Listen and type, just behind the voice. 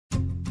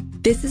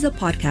This is a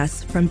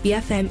podcast from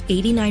BFM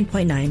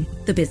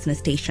 89.9, the business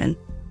station.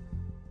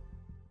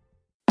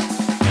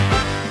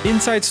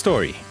 Inside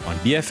Story on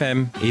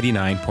BFM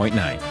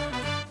 89.9.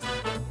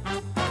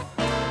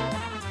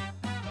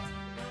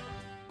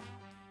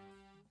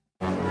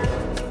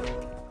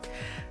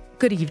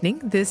 Good evening.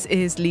 This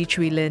is Lee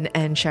Chui Lin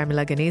and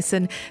Sharmila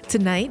Ganesan.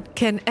 Tonight,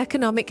 can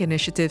economic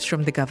initiatives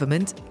from the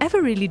government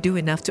ever really do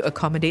enough to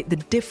accommodate the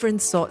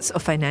different sorts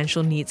of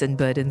financial needs and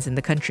burdens in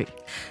the country?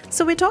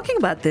 So we're talking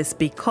about this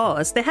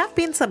because there have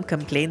been some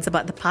complaints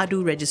about the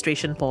PADU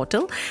registration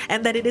portal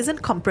and that it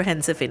isn't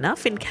comprehensive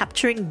enough in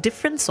capturing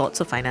different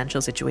sorts of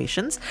financial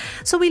situations.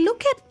 So we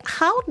look at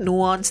how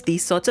nuanced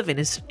these sorts of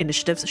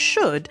initiatives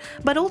should,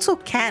 but also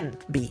can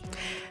be.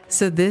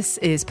 So this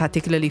is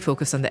particularly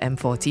focused on the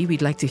M40.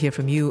 We'd like to hear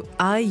from you.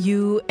 Are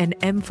you an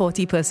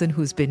M40 person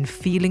who's been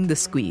feeling the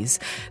squeeze?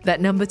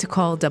 That number to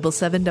call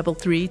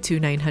 7733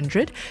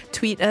 2900.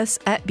 Tweet us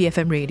at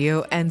BFM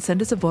Radio and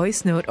send us a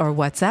voice note or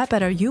WhatsApp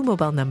at our U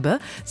mobile number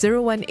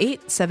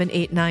 018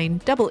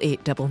 789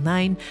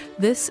 8899.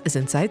 This is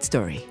Inside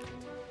Story.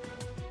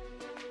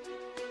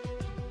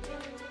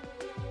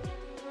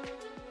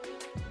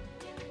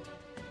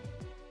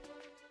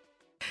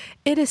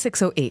 It is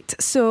 6:08.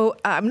 So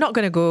I'm not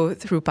going to go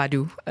through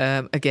PADU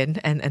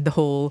again and the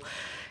whole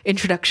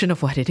introduction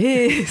of what it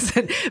is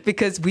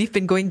because we've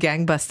been going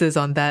gangbusters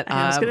on that.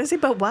 I was going to say,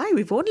 but why?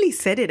 We've only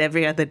said it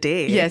every other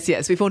day.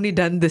 Yes. We've only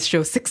done this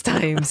show 6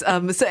 times.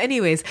 So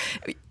anyways,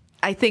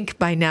 I think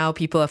by now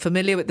people are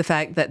familiar with the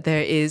fact that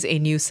there is a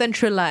new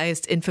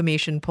centralized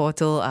information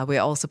portal.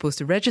 We're all supposed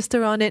to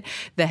register on it.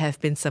 There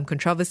have been some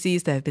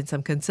controversies. There have been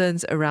some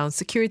concerns around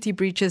security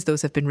breaches.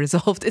 Those have been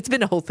resolved. It's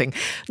been a whole thing.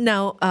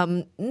 Now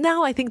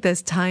I think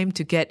there's time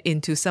to get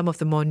into some of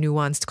the more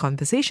nuanced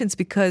conversations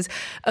because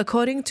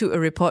according to a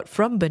report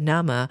from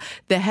Bernama,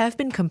 there have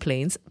been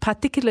complaints,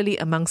 particularly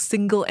among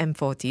single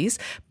M40s,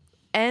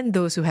 and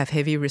those who have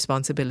heavy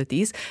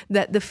responsibilities,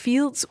 that the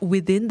fields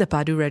within the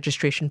PADU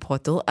registration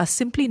portal are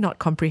simply not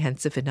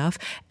comprehensive enough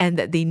and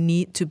that they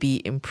need to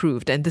be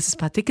improved. And this is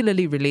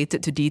particularly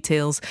related to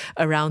details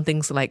around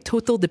things like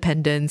total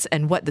dependence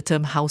and what the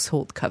term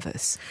household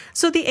covers.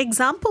 So the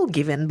example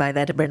given by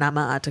that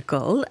Bernama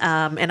article,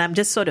 and I'm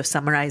just sort of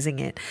summarizing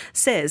it,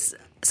 says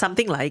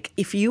something like,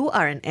 if you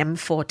are an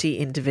M40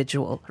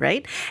 individual,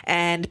 right,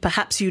 and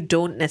perhaps you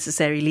don't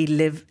necessarily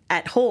live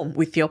at home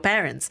with your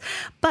parents,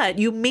 but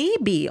you may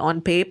be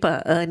on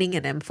paper earning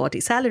an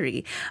M40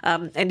 salary.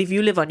 And if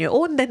you live on your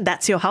own, then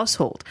that's your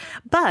household.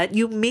 But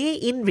you may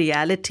in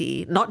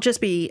reality not just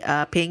be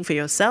paying for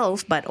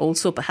yourself, but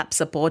also perhaps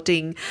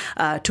supporting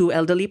 2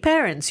 elderly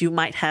parents. You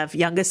might have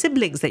younger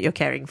siblings that you're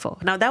caring for.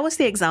 Now, that was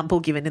the example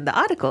given in the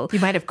article. You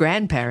might have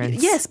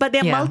grandparents. Yes, but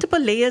there are multiple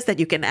layers that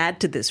you can add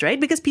to this, right?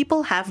 Because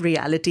people have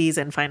realities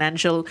and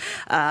financial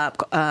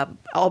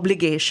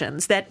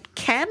obligations that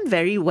can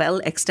very well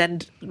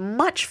extend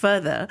much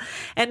further.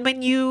 And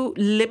when you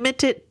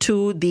limit it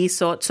to these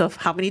sorts of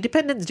how many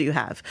dependents do you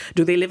have?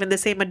 Do they live in the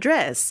same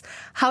address?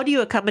 How do you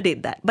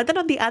accommodate that? But then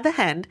on the other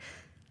hand,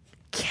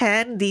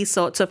 can these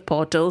sorts of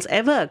portals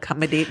ever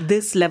accommodate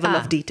this level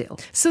of detail?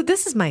 So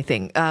this is my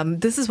thing.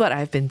 This is what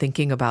I've been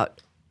thinking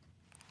about.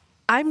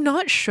 I'm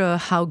not sure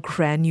how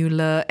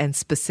granular and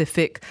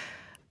specific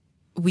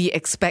we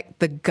expect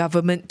the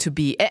government to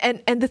be.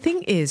 And the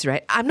thing is,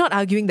 right, I'm not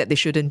arguing that they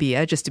shouldn't be,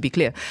 just to be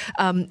clear.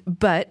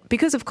 But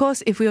because, of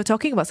course, if we are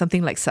talking about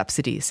something like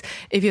subsidies,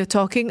 if you're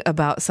talking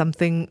about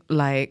something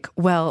like,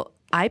 well,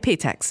 I pay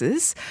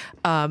taxes,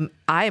 I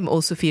am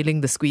also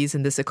feeling the squeeze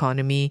in this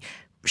economy.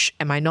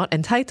 Am I not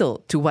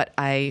entitled to what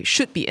I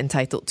should be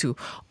entitled to?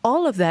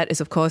 All of that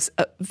is, of course,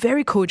 a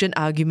very cogent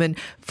argument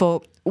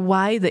for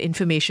why the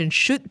information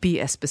should be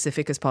as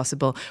specific as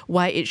possible,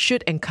 why it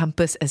should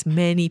encompass as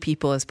many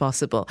people as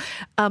possible.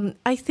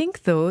 I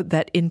think, though,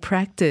 that in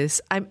practice,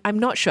 I'm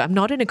not sure. I'm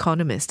not an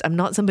economist. I'm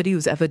not somebody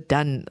who's ever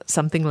done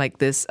something like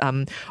this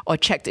or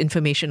checked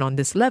information on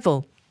this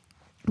level.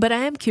 But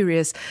I am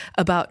curious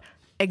about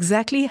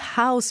exactly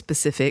how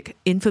specific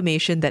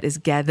information that is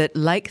gathered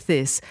like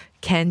this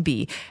can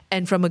be.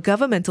 And from a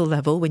governmental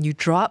level, when you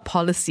draw up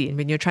policy and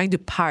when you're trying to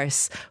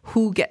parse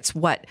who gets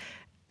what,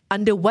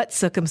 under what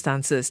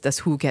circumstances does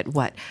who get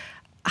what,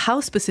 how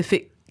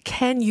specific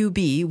can you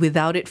be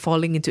without it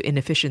falling into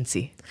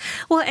inefficiency?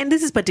 Well, and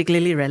this is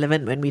particularly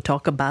relevant when we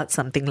talk about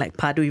something like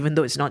PADU, even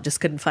though it's not just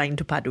confined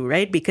to PADU,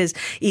 right? Because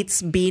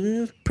it's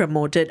been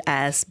promoted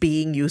as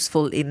being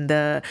useful in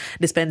the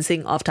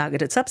dispensing of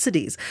targeted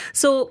subsidies.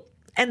 So,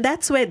 and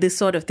that's where this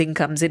sort of thing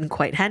comes in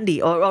quite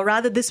handy, or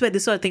rather this where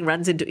this sort of thing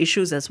runs into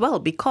issues as well,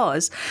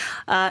 because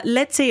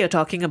let's say you're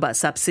talking about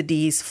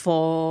subsidies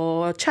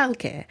for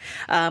childcare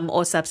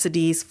or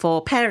subsidies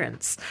for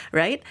parents,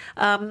 right?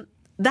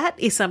 That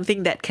is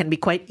something that can be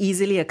quite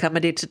easily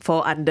accommodated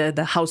for under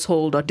the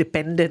household or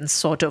dependence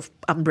sort of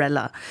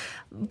umbrella.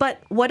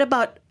 But what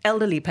about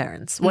elderly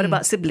parents? What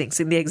about siblings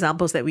in the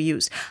examples that we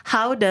used?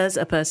 How does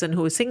a person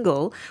who is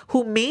single,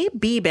 who may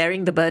be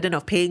bearing the burden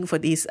of paying for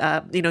these,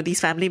 these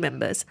family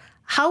members,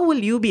 how will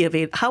you be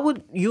available? How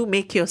would you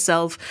make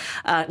yourself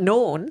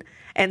known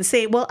and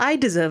say, well, I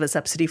deserve a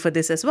subsidy for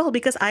this as well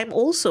because I'm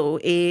also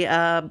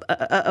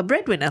a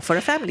breadwinner for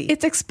a family.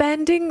 It's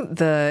expanding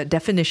the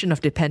definition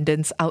of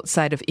dependence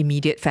outside of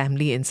immediate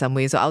family in some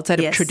ways, or outside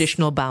of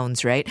traditional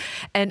bounds, right?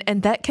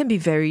 And that can be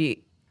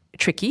very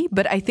tricky,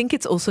 but I think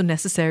it's also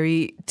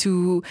necessary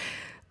to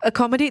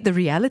accommodate the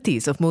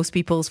realities of most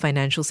people's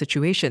financial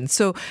situations.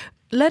 So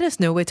let us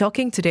know. We're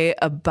talking today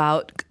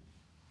about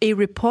a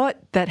report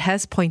that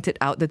has pointed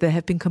out that there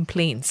have been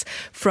complaints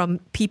from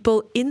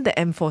people in the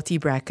M40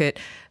 bracket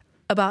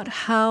about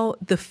how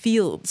the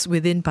fields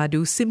within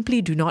Padu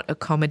simply do not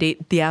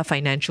accommodate their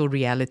financial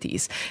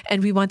realities.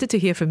 And we wanted to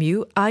hear from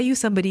you. Are you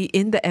somebody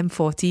in the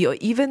M40 or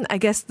even, I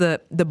guess,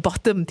 the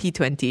bottom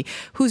T20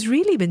 who's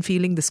really been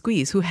feeling the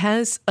squeeze, who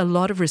has a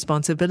lot of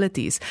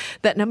responsibilities?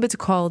 That number to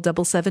call,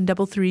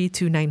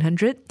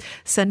 77332900.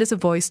 Send us a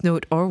voice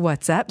note or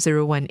WhatsApp,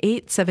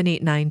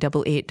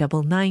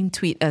 018-789-8899.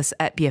 Tweet us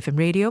at BFM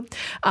Radio.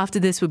 After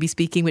this, we'll be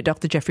speaking with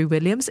Dr. Jeffrey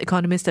Williams,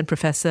 economist and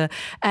professor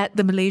at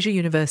the Malaysia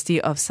University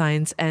of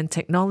Science and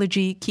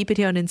Technology. Keep it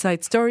here on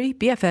Inside Story,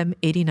 BFM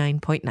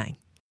 89.9.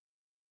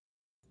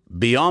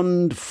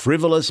 Beyond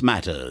frivolous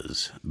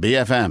matters,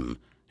 BFM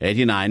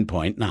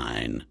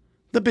 89.9,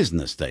 the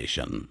business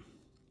station.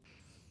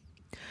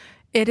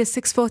 It is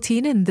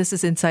 6:14 and this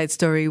is Inside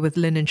Story with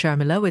Lynn and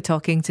Sharmila. We're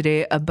talking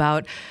today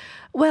about,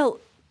 well,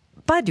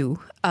 Padu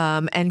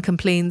and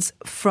complaints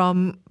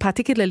from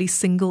particularly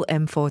single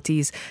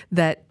M40s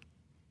that,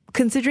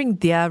 considering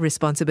their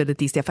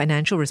responsibilities, their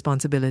financial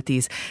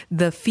responsibilities,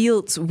 the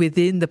fields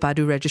within the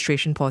Padu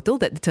registration portal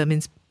that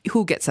determines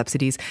who gets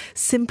subsidies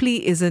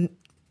simply isn't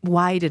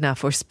wide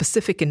enough or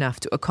specific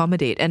enough to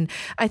accommodate. And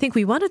I think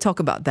we want to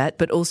talk about that,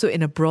 but also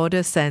in a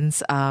broader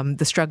sense,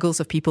 the struggles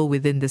of people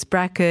within this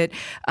bracket,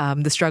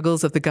 the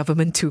struggles of the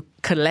government to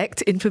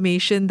collect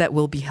information that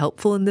will be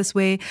helpful in this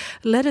way.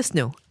 Let us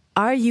know.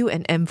 Are you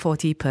an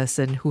M40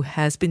 person who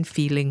has been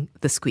feeling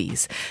the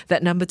squeeze?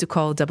 That number to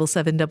call,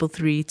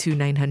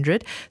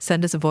 77332900.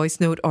 Send us a voice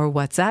note or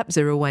WhatsApp,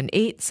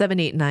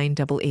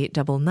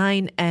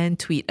 018-789-8899, and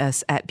tweet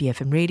us at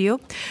BFM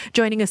Radio.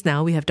 Joining us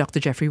now, we have Dr.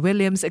 Jeffrey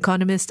Williams,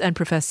 economist and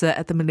professor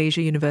at the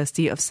Malaysia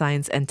University of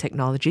Science and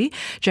Technology.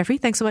 Jeffrey,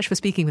 thanks so much for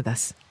speaking with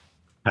us.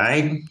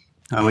 Hi,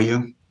 how are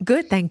you?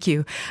 Good, thank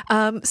you.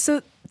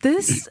 So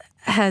this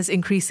has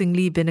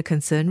increasingly been a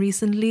concern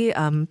recently,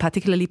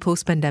 particularly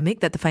post-pandemic,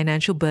 that the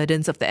financial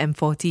burdens of the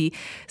M40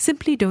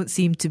 simply don't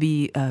seem to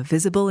be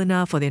visible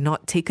enough, or they're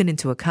not taken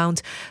into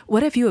account.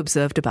 What have you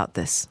observed about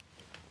this?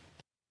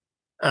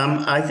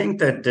 I think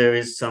that there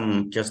is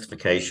some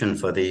justification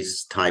for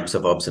these types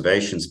of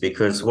observations,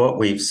 because what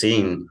we've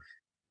seen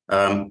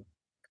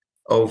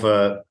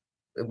over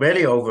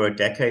a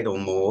decade or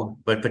more,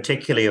 but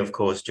particularly, of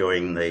course,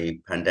 during the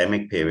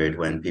pandemic period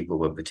when people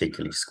were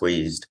particularly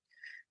squeezed,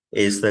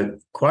 is that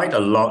quite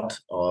a lot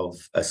of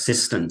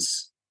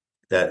assistance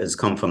that has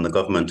come from the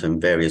government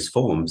in various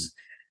forms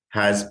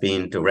has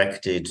been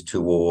directed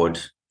toward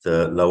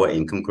the lower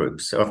income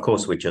groups. So, of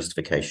course, with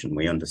justification,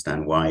 we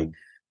understand why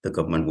the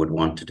government would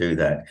want to do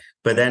that.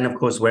 But then, of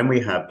course, when we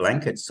have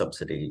blanket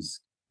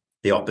subsidies,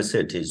 the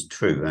opposite is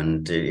true.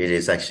 And it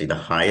is actually the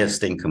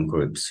highest income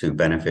groups who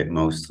benefit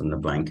most from the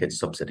blanket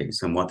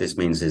subsidies. And what this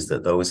means is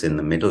that those in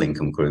the middle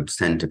income groups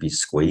tend to be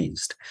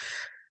squeezed.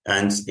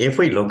 And if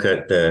we look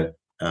at the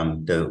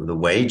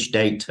wage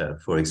data,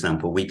 for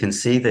example, we can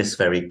see this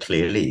very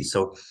clearly.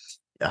 So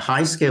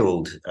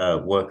high-skilled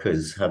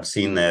workers have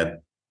seen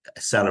their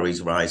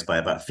salaries rise by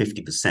about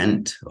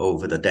 50%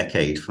 over the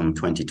decade from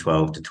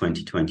 2012 to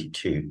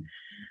 2022.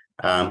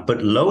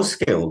 But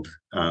low-skilled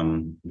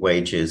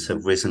wages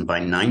have risen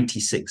by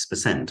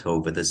 96%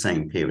 over the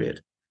same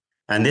period.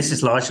 And this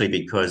is largely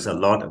because a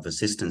lot of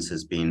assistance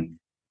has been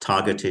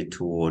targeted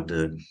toward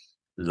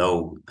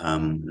low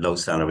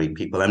salary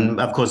people,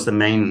 and of course the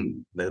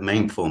main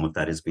form of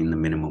that has been the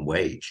minimum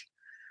wage.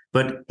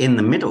 But in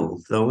the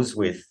middle, those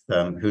with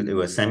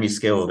who are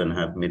semi-skilled and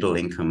have middle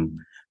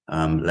income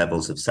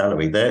levels of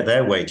salary,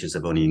 their wages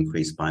have only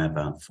increased by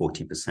about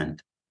 40%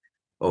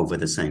 over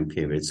the same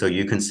period. So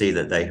you can see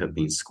that they have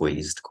been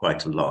squeezed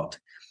quite a lot.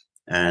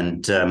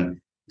 And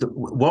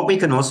what we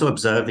can also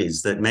observe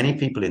is that many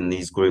people in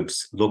these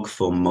groups look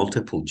for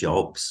multiple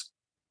jobs.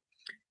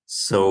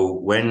 So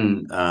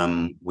when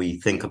we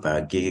think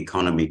about gig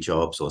economy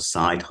jobs or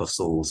side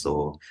hustles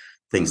or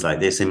things like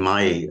this, in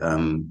my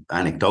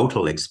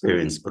anecdotal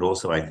experience, but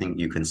also I think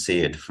you can see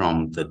it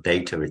from the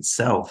data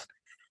itself,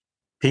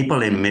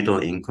 people in middle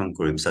income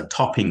groups are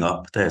topping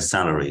up their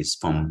salaries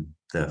from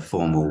the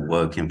formal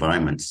work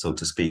environment, so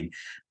to speak,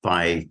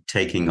 by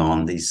taking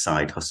on these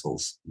side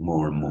hustles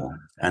more and more.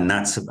 And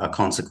that's a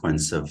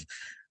consequence of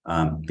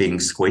being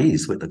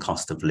squeezed with the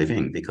cost of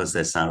living because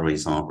their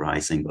salaries aren't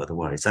rising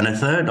otherwise. And a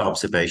third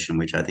observation,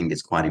 which I think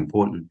is quite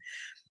important,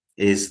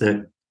 is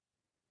that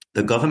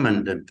the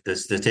government, the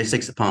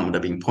Statistics Department,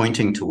 have been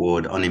pointing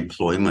toward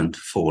unemployment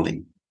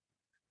falling,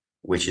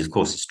 which of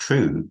course is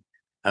true,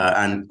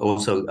 and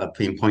also have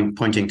been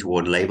pointing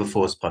toward labor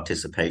force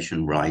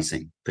participation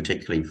rising,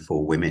 particularly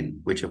for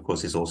women, which of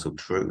course is also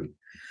true.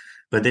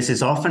 But this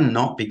is often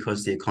not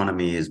because the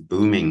economy is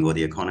booming or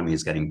the economy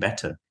is getting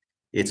better.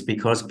 It's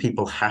because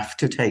people have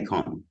to take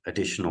on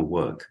additional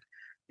work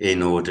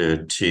in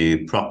order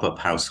to prop up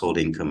household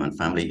income and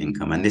family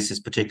income. And this is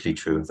particularly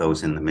true of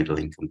those in the middle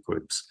income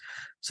groups.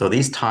 So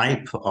these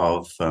type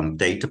of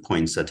data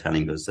points are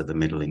telling us that the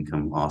middle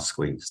income are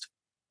squeezed.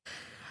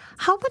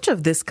 How much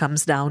of this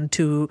comes down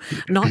to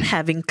not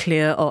having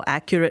clear or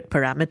accurate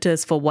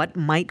parameters for what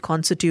might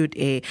constitute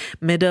a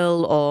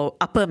middle or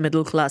upper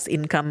middle class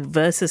income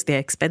versus their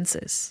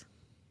expenses?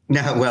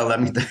 No, well, I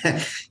mean,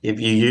 if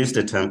you use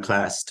the term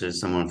class to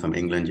someone from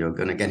England, you're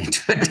going to get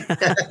into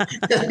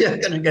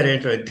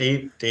a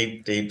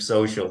deep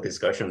social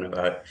discussion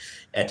about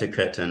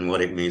etiquette and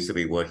what it means to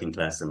be working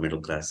class and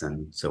middle class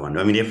and so on.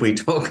 I mean, if we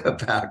talk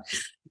about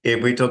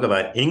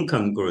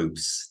income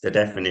groups, the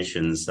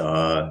definitions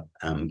are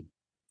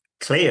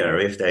clear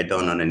if they're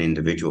done on an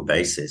individual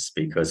basis,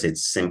 because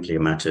it's simply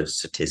a matter of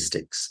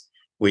statistics.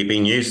 We've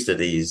been used to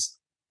these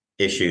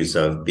issues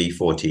of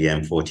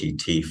B40,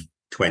 M40,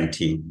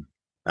 T20.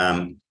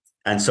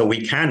 And so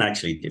we can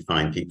actually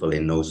define people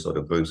in those sort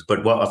of groups.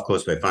 But what, of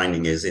course, we're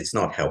finding is it's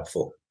not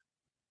helpful.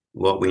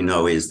 What we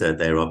know is that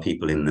there are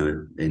people in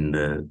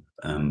the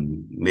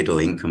middle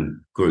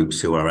income groups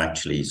who are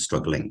actually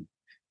struggling.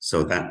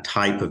 So that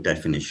type of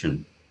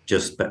definition,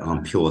 just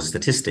on pure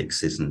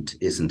statistics,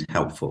 isn't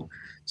helpful.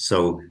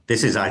 So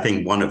this is, I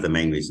think, one of the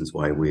main reasons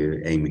why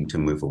we're aiming to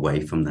move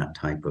away from that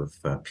type of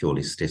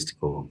purely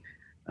statistical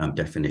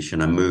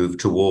definition and move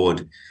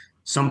toward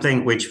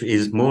something which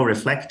is more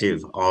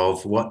reflective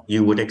of what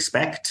you would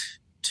expect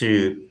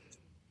to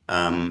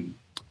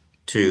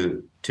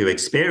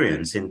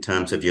experience in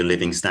terms of your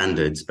living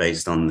standards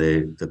based on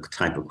the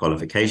type of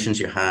qualifications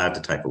you have,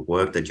 the type of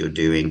work that you're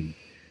doing,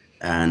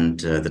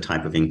 and the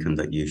type of income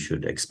that you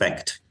should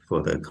expect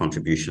for the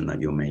contribution that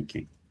you're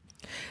making.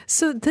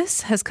 So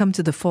this has come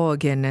to the fore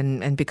again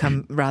and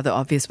become rather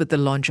obvious with the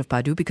launch of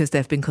Padu, because there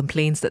have been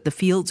complaints that the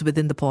fields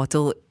within the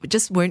portal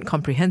just weren't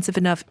comprehensive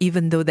enough,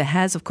 even though there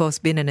has, of course,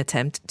 been an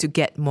attempt to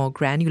get more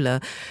granular.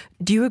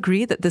 Do you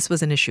agree that this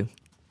was an issue?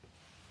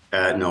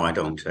 No, I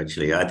don't,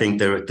 actually. I think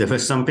there are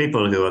some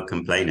people who are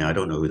complaining. I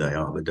don't know who they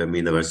are, but I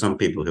mean, there are some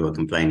people who are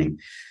complaining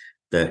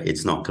that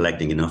it's not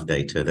collecting enough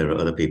data. There are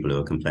other people who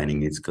are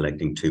complaining it's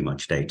collecting too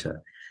much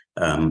data.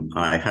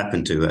 I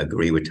happen to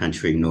agree with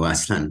Tanshri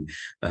Aslan,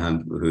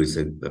 who's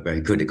a very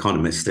good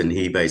economist, and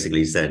he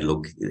basically said,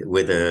 look,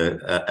 with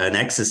an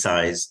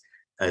exercise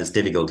as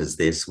difficult as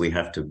this, we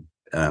have to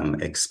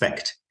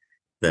expect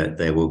that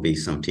there will be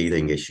some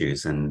teething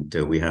issues, and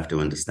we have to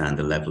understand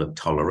the level of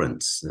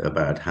tolerance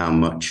about how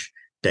much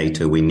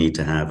data we need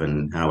to have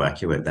and how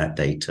accurate that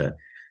data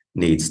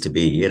needs to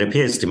be. It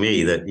appears to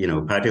me that,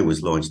 Padu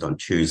was launched on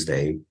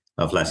Tuesday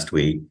of last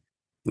week.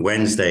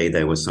 Wednesday,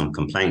 there were some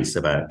complaints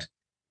about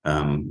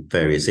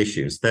various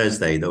issues.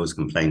 Thursday, those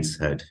complaints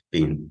had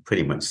been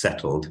pretty much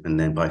settled. And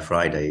then by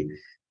Friday,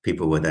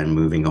 people were then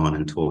moving on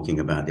and talking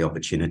about the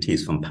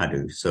opportunities from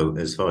Padu. So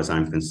as far as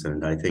I'm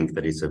concerned, I think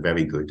that it's a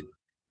very good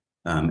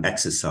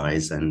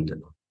exercise. And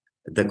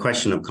the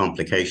question of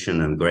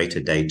complication and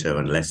greater data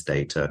and less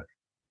data,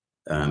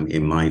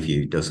 in my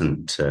view,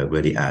 doesn't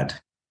really add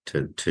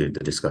to the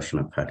discussion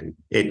of Padu.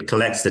 It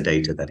collects the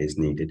data that is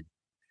needed.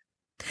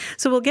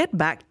 So we'll get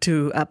back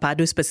to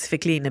Padu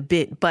specifically in a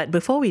bit. But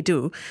before we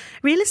do,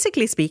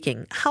 realistically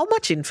speaking, how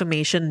much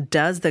information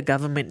does the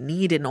government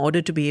need in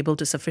order to be able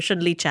to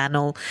sufficiently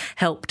channel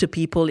help to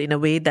people in a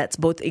way that's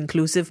both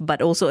inclusive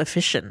but also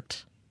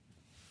efficient?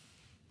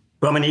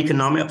 From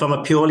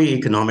a purely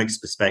economics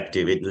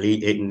perspective,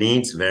 it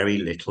needs very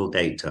little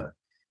data.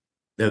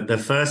 The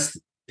first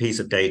piece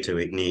of data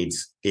it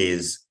needs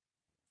is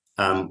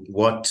some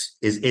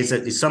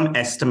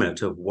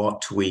estimate of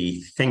what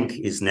we think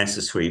is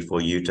necessary for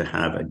you to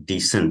have a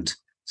decent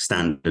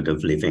standard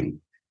of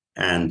living.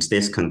 And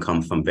this can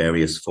come from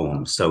various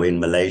forms. So in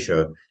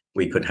Malaysia,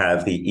 we could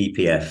have the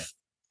EPF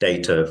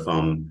data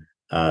from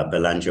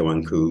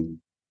Belanjawanku.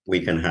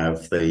 We can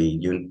have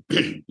the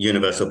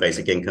Universal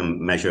Basic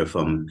Income measure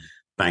from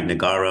Bank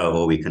Negara,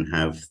 or we can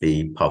have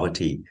the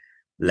poverty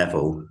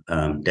level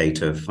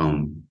data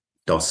from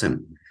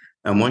DOSIM.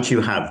 And once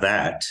you have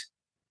that,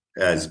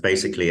 as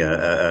basically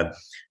a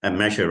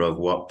measure of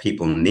what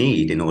people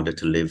need in order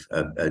to live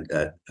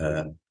a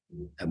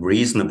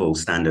reasonable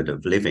standard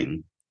of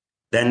living,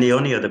 then the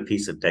only other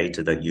piece of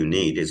data that you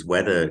need is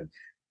whether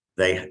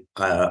they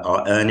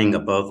are earning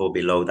above or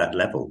below that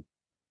level.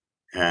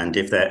 And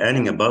if they're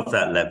earning above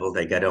that level,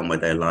 they get on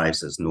with their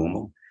lives as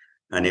normal.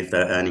 And if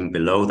they're earning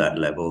below that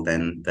level,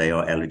 then they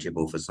are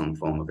eligible for some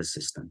form of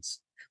assistance.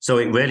 So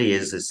it really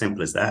is as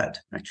simple as that,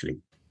 actually.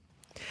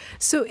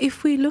 So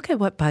if we look at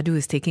what Padu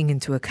is taking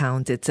into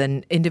account, it's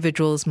an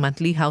individual's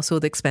monthly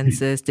household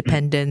expenses,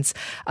 dependents,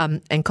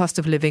 and cost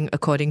of living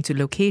according to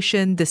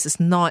location. This is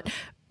not,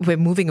 we're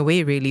moving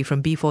away really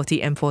from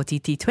B40,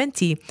 M40,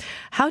 T20.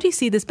 How do you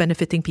see this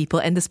benefiting people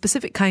and the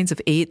specific kinds of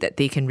aid that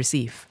they can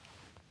receive?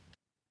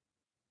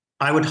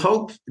 I would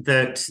hope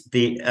that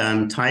the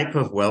type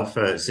of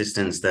welfare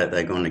assistance that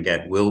they're going to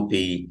get will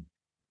be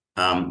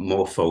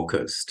more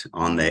focused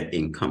on their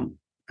income.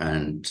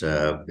 And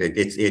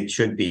it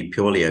should be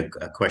purely a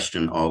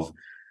question of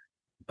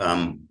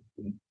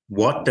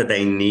what do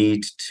they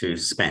need to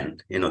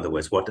spend? In other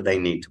words, what do they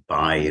need to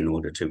buy in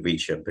order to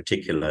reach a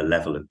particular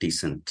level of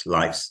decent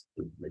lifestyle?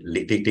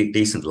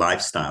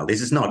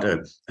 This is not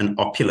an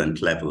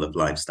opulent level of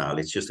lifestyle.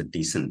 It's just a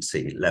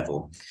decency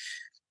level.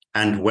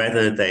 And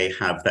whether they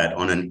have that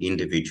on an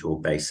individual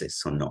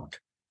basis or not.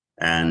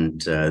 And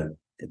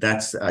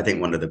that's, I think,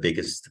 one of the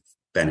biggest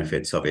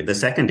benefits of it. The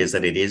second is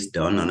that it is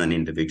done on an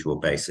individual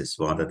basis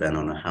rather than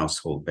on a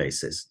household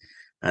basis.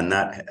 And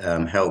that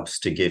helps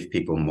to give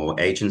people more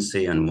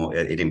agency and more,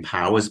 it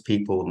empowers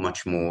people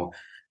much more,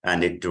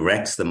 and it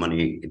directs the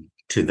money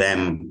to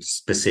them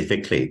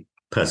specifically,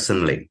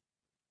 personally,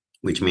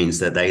 which means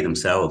that they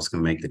themselves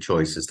can make the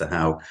choice as to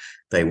how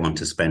they want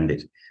to spend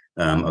it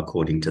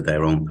according to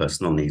their own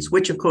personal needs,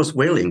 which of course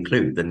will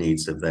include the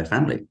needs of their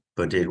family,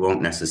 but it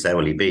won't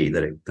necessarily be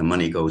that the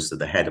money goes to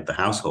the head of the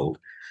household,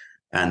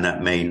 and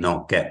that may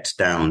not get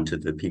down to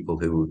the people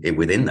who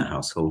within the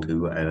household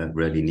who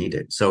really need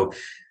it. So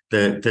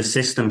the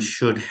system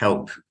should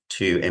help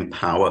to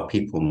empower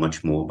people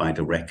much more by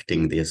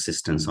directing the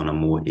assistance on a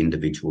more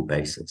individual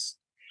basis.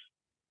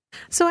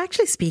 So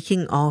actually,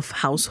 speaking of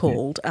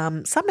household,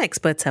 some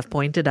experts have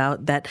pointed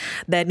out that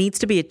there needs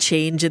to be a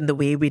change in the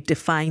way we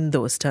define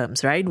those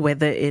terms, right?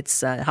 Whether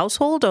it's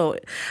household or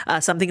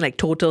something like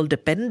total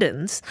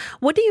dependence.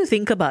 What do you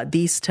think about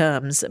these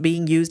terms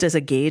being used as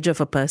a gauge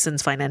of a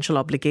person's financial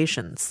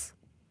obligations?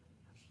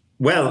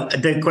 Well,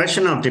 the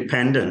question of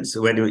dependence,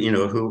 whether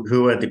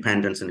who are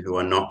dependents and who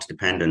are not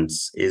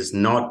dependents, is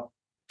not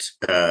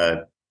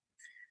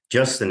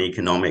just an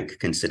economic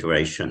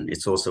consideration.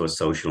 It's also a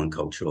social and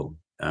cultural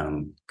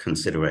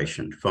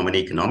consideration. From an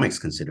economics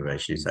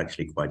consideration, it's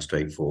actually quite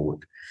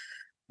straightforward.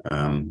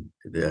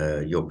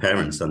 Your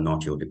parents are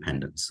not your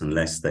dependents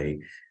unless they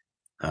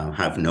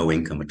have no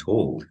income at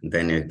all.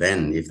 Then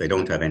if they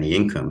don't have any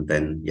income,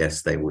 then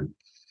yes, they would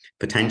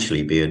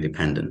potentially be a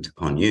dependent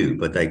on you,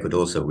 but they could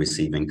also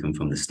receive income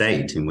from the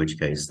state, in which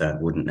case that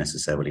wouldn't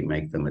necessarily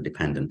make them a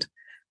dependent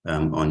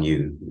on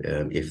you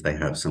if they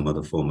have some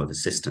other form of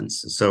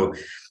assistance. So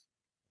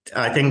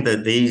I think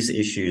that these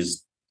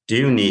issues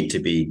do need to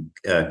be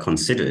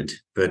considered,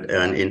 but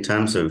in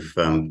terms of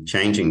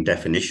changing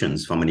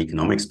definitions from an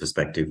economics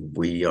perspective,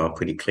 we are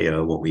pretty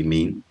clear what we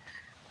mean.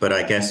 But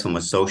I guess from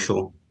a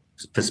social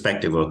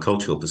perspective or a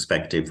cultural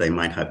perspective, they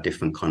might have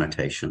different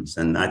connotations.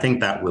 And I think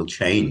that will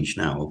change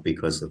now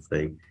because of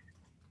the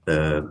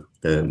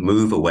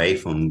move away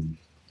from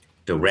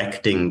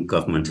directing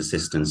government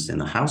assistance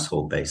in a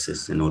household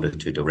basis in order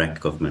to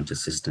direct government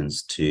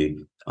assistance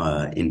to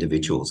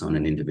individuals on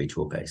an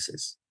individual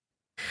basis.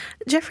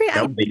 Jeffrey,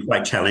 that would be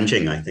quite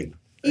challenging, I think.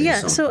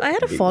 Yeah, so I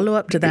had a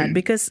follow-up to that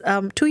because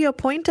to your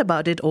point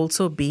about it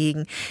also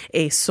being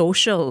a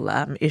social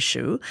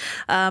issue,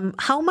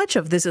 how much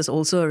of this is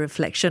also a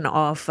reflection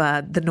of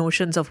the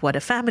notions of what a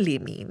family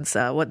means,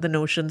 what the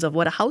notions of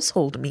what a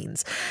household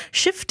means,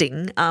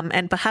 shifting,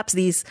 and perhaps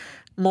these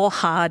more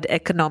hard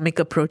economic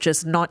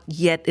approaches not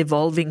yet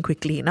evolving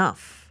quickly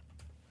enough?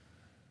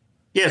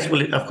 Yes,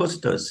 well, of course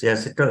it does.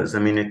 Yes, it does. I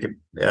mean,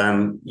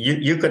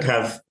 you could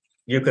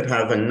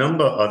have a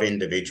number of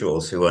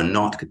individuals who are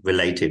not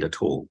related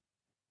at all.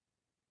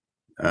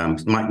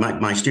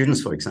 My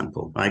students, for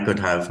example, I could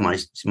have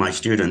my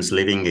students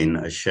living in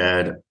a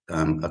shared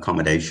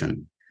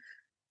accommodation.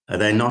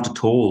 They're not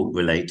at all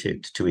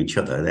related to each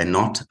other. They're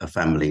not a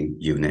family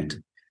unit.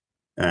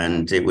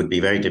 And it would be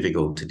very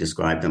difficult to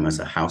describe them as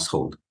a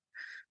household.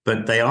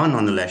 But they are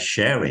nonetheless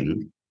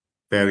sharing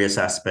various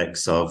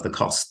aspects of the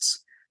costs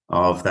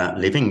of that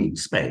living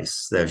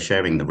space. They're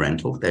sharing the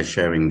rental, they're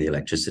sharing the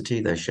electricity,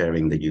 they're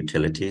sharing the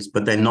utilities,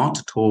 but they're not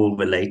at all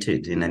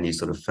related in any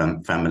sort of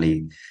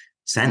family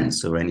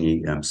sense or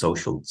any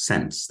social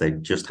sense. They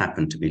just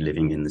happen to be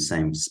living in the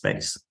same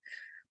space.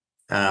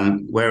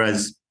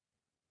 Whereas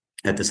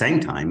at the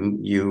same time,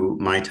 you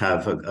might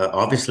have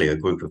obviously a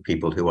group of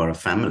people who are a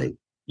family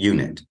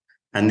unit,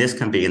 and this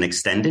can be an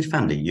extended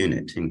family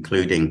unit,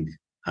 including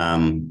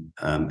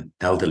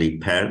elderly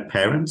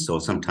parents,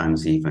 or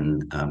sometimes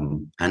even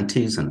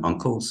aunties and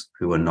uncles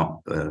who are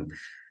not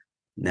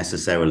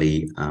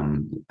necessarily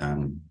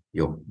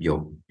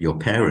your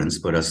parents,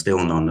 but are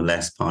still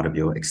nonetheless part of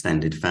your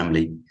extended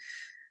family.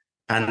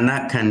 And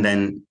that can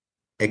then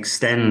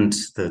extend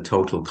the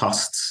total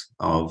costs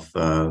of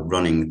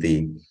running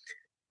the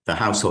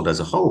household as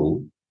a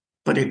whole,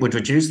 but it would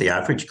reduce the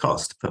average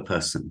cost per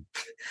person.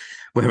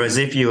 Whereas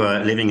if you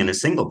are living in a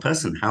single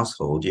person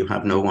household, you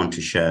have no one to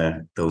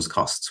share those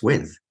costs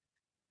with.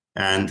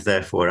 And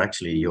therefore,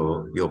 actually,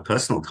 your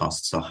personal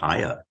costs are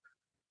higher.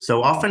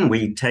 So often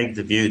we take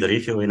the view that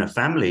if you're in a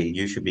family,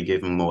 you should be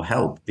given more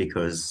help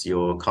because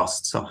your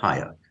costs are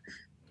higher.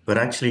 But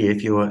actually,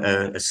 if you're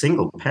a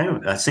single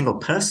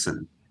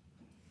person,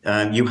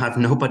 you have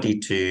nobody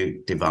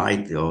to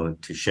divide or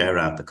to share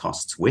out the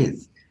costs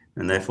with.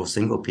 And therefore,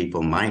 single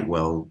people might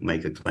well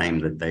make a claim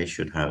that they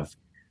should have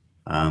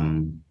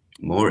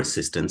more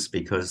assistance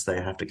because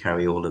they have to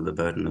carry all of the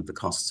burden of the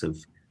costs of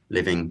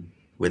living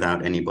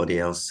without anybody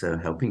else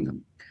helping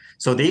them.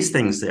 So these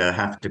things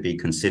have to be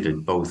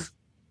considered both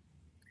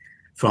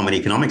from an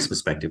economics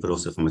perspective, but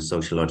also from a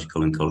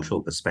sociological and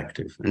cultural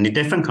perspective. And in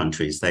different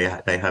countries, they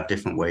have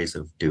different ways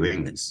of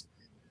doing this.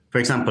 For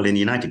example, in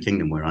the United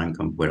Kingdom, where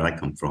I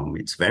come from,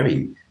 it's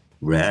very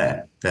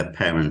rare that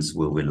parents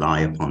will rely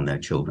upon their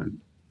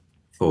children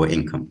for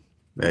income.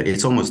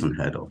 It's almost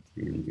unheard of,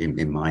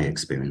 in my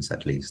experience,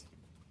 at least.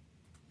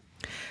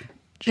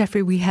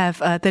 Jeffrey, we have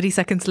 30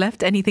 seconds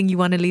left. Anything you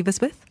want to leave us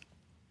with?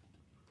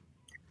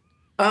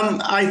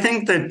 I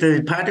think that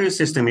the PADU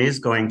system is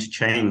going to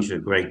change a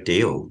great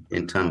deal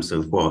in terms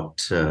of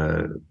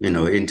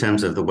in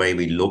terms of the way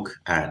we look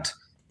at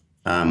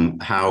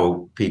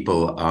how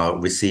people are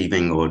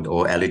receiving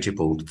or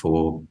eligible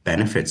for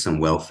benefits and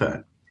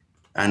welfare.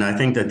 And I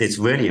think that it's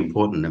really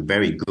important and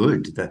very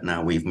good that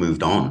now we've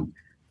moved on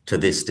to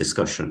this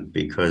discussion,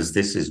 because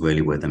this is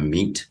really where the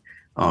meat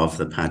of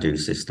the PADU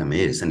system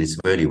is, and it's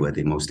really where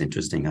the most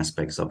interesting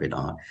aspects of it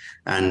are.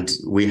 And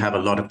we have a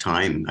lot of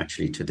time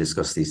actually to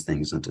discuss these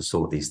things and to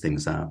sort these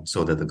things out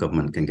so that the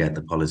government can get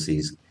the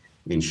policies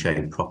in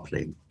shape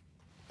properly.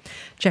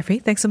 Jeffrey,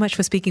 thanks so much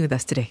for speaking with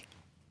us today.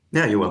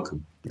 Yeah, you're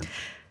welcome. Yeah.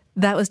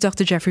 That was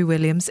Dr. Jeffrey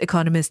Williams,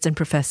 economist and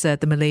professor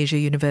at the Malaysia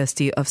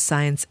University of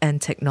Science and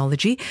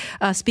Technology,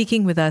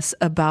 speaking with us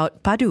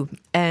about PADU,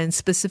 and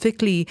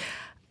specifically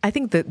I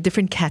think the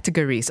different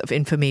categories of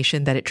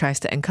information that it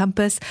tries to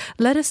encompass.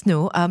 Let us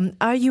know,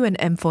 are you an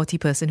M40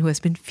 person who has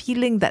been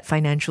feeling that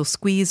financial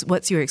squeeze?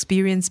 What's your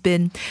experience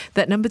been?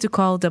 That number to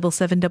call,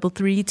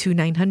 7733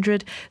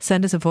 2900.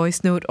 Send us a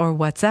voice note or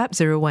WhatsApp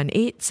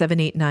 018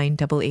 789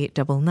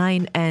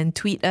 8899 and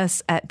tweet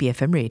us at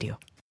BFM Radio.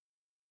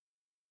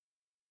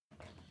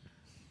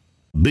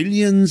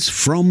 Billions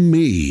from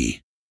me.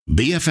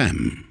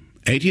 BFM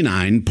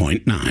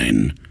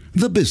 89.9,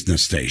 the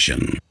business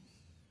station.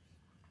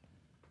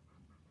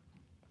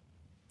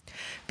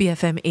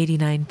 BFM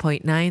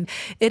 89.9.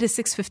 It is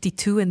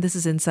 6:52 and this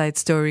is Inside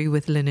Story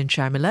with Lynn and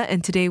Sharmila.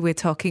 And today we're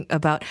talking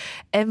about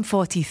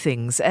M40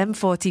 things,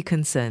 M40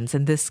 concerns.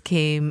 And this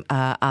came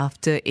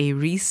after a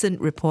recent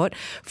report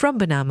from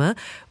Bernama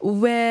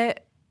where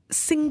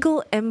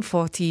single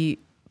M40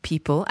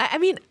 people, I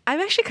mean, I'm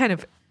actually kind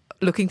of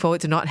looking forward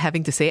to not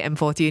having to say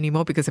M40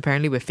 anymore because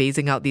apparently we're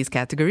phasing out these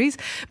categories.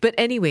 But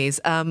anyways,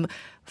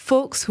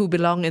 folks who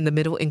belong in the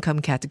middle income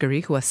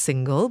category who are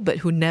single but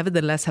who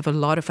nevertheless have a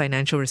lot of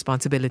financial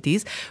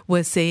responsibilities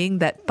were saying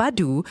that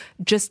PADU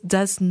just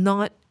does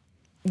not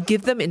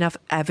give them enough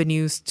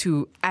avenues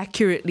to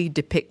accurately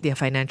depict their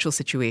financial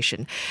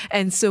situation.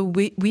 And so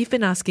we've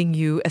been asking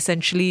you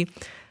essentially,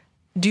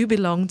 do you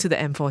belong to the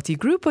M40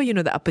 group or,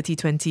 the upper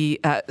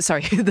T20,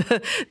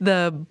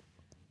 the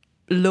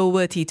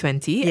lower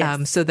T20,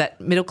 Yes. So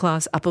that middle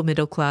class, upper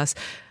middle class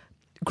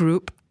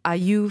group? Are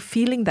you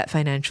feeling that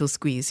financial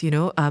squeeze? Do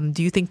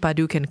you think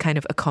PADU can kind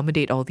of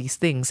accommodate all these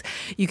things?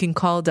 You can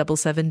call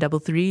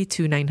 7733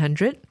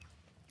 2900.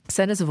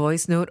 Send us a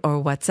voice note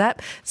or WhatsApp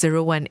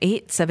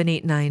 018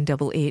 789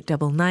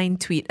 8899.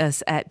 Tweet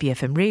us at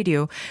BFM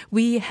Radio.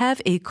 We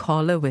have a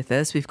caller with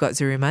us. We've got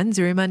Zuriman.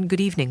 Zuriman, good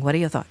evening. What are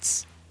your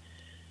thoughts?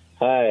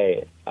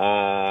 Hi,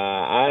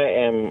 I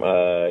am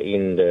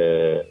in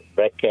the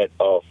bracket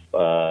of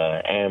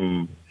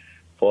M40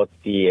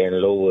 and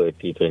lower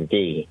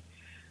T20.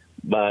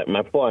 But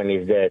my point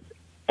is that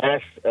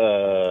as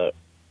a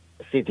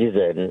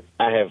citizen,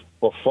 I have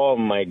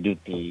performed my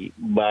duty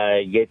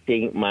by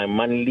getting my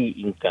monthly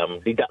income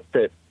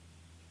deducted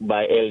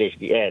by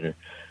LHDN,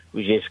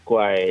 which is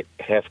quite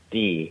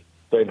hefty,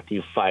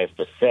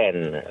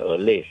 25% or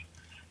less.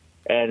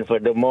 And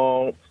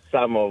furthermore,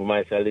 some of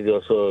my salary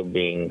also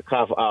being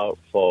carved out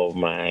for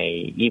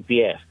my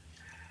EPF.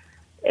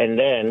 And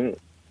then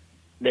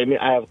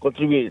I have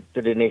contributed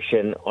to the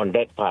nation on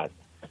that part.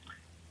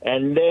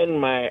 And then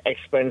my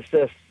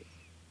expenses,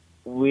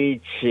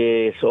 which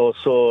is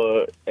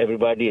also,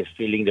 everybody is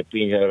feeling the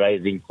pinch of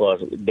rising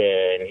costs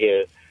there and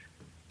here.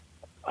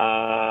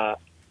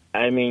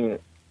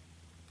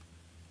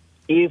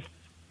 If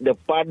the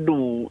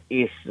PADU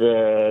is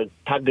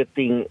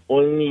targeting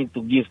only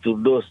to give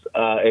to those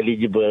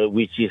eligible,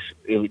 which is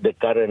the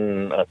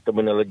current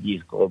terminology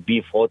is called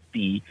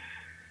B40.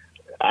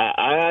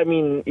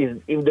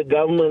 If the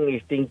government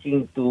is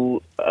thinking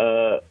to,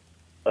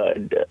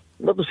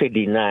 not to say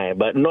deny,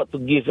 but not to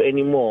give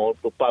any more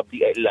to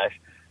public at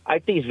large, I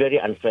think it's very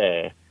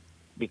unfair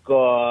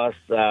because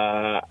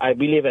I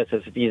believe as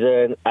a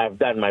citizen, I've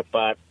done my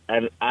part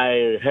and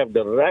I have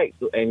the right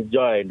to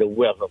enjoy the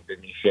wealth of the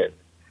nation.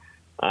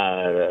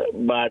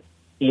 But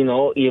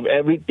if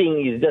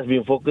everything is just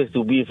being focused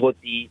to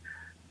B40,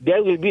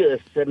 there will be a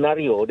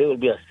scenario, there will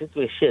be a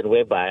situation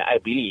whereby I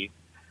believe,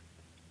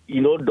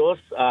 those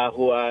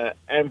who are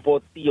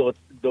M40 or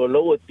the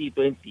lower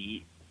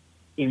T20,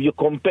 if you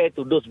compare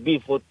to those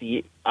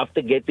B40,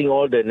 after getting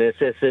all the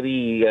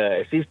necessary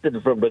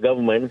assistance from the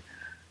government,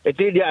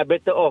 actually they are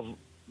better off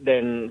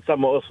than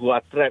some of us who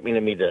are trapped in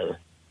the middle.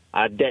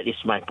 That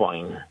is my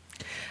point.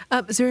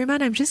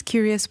 Zuriman, I'm just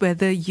curious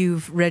whether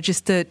you've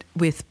registered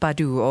with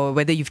PADU or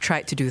whether you've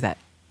tried to do that.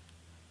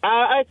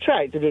 I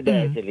tried to do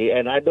that actually,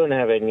 and I don't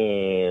have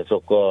any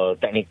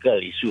so-called technical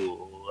issue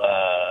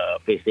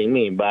facing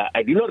me. But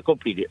I did not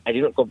complete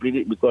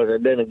it.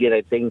 Because then again,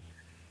 I think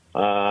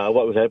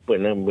what will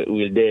happen?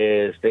 Will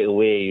they straight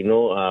away,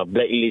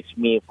 blacklist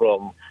me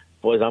from,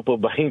 for example,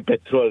 buying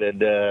petrol at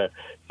the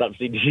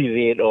subsidy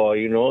rate, or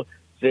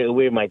straight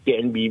away my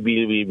TNB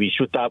bill will be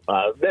shoot up.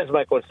 That's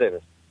my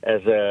concern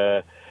as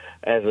a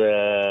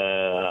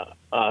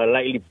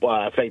likely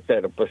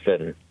affected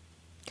person.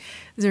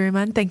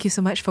 Zuriman, thank you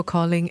so much for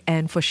calling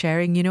and for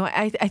sharing.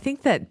 I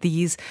think that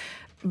these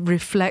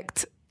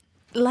reflect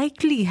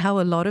likely how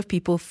a lot of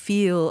people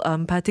feel,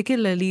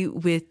 particularly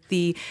with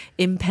the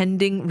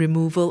impending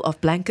removal of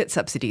blanket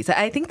subsidies.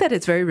 I think that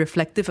it's very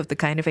reflective of the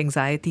kind of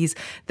anxieties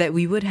that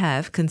we would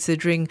have,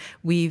 considering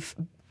we've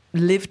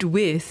lived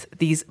with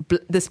this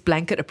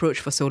blanket approach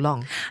for so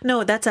long.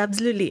 No, that's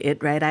absolutely it,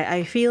 right?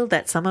 I feel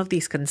that some of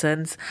these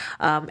concerns,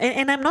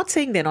 and I'm not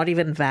saying they're not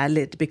even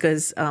valid,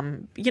 because,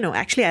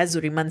 actually, as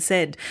Zuriman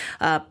said,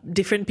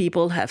 different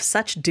people have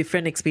such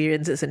different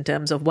experiences in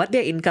terms of what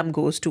their income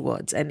goes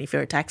towards. And if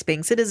you're a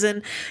tax-paying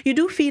citizen, you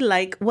do feel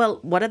like, well,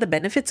 what are the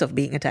benefits of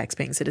being a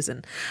tax-paying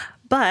citizen?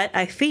 But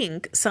I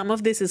think some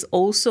of this is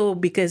also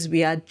because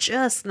we are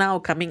just now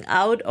coming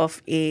out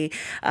of a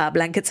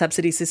blanket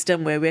subsidy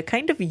system where we're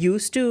kind of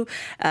used to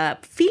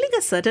feeling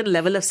a certain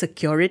level of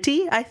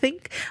security, I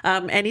think.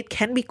 And it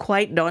can be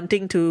quite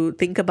daunting to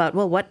think about,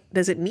 well, what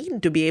does it mean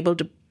to be able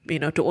to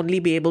to only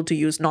be able to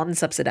use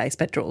non-subsidized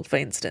petrol, for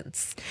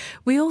instance.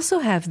 We also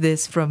have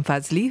this from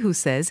Fazli, who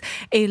says,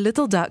 a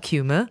little dark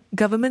humour,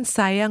 government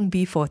sayang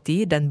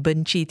B40 dan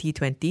benci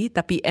T20,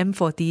 tapi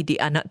M40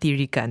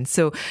 dianaktirikan.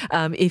 So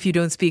if you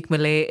don't speak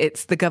Malay,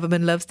 it's the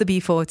government loves the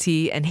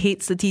B40 and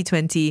hates the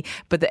T20,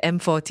 but the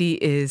M40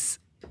 is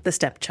the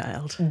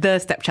stepchild. The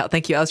stepchild.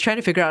 Thank you. I was trying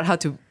to figure out how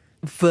to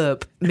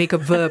make a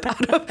verb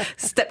out of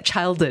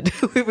stepchilded,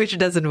 which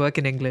doesn't work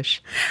in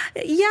English.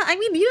 Yeah, I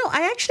mean,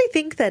 I actually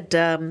think that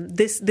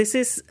this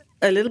is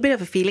a little bit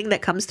of a feeling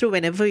that comes through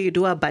whenever you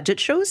do our budget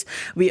shows.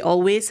 We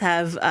always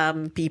have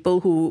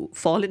people who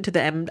fall into the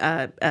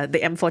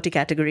M40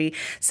 category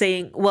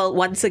saying, well,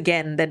 once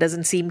again, there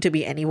doesn't seem to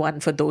be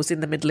anyone for those in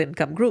the middle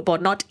income group, or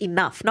not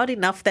enough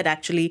that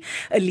actually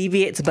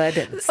alleviates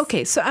burdens.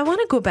 Okay, so I want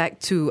to go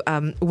back to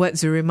what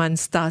Zuriman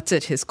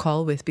started his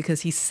call with, because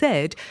he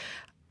said,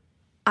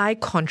 I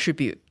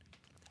contribute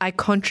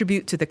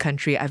to the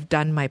country. I've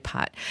done my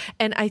part.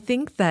 And I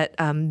think that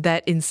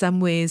that in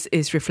some ways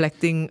is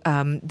reflecting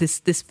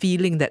this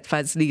feeling that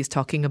Fazli is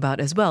talking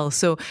about as well.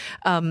 So,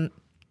 and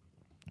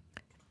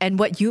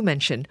what you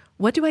mentioned,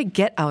 what do I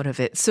get out of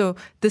it? So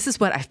this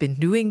is what I've been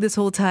doing this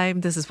whole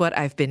time. This is what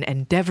I've been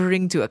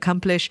endeavoring to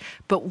accomplish.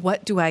 But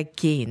what do I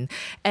gain?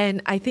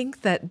 And I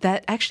think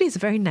that actually is a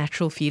very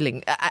natural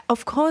feeling.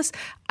 Of course,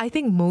 I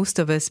think most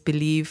of us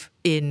believe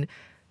in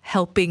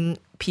helping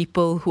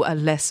people who are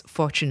less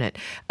fortunate.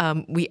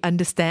 We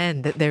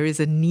understand that there is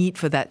a need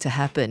for that to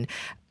happen.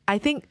 I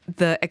think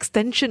the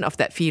extension of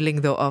that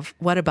feeling, though, of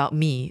what about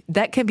me,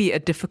 that can be a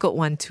difficult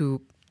one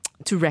to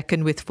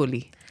reckon with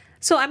fully.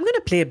 So I'm going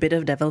to play a bit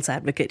of devil's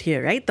advocate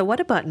here, right? The what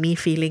about me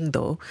feeling,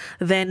 though,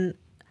 then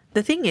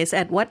the thing is,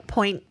 at what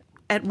point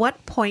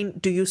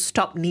do you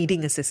stop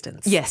needing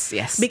assistance? Yes.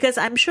 Because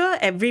I'm sure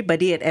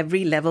everybody at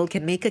every level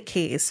can make a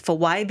case for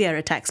why they are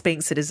a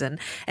tax-paying citizen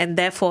and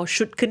therefore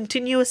should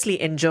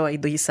continuously enjoy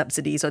these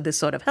subsidies or this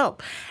sort of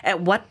help.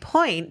 At what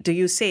point do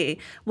you say,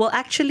 well,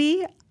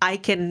 actually, I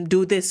can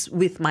do this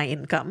with my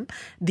income.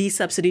 These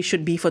subsidies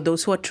should be for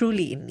those who are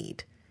truly in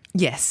need.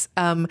 Yes.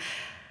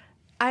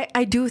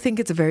 I do think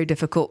it's a very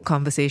difficult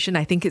conversation.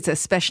 I think it's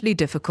especially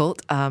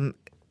difficult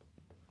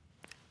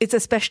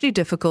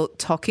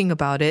talking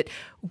about it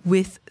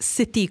with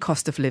city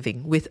cost of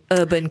living, with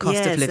urban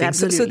cost of living.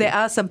 So there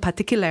are some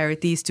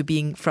particularities to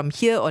being from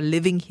here or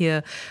living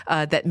here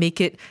that make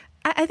it,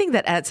 I think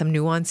that adds some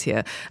nuance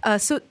here.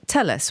 So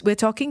tell us, we're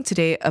talking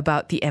today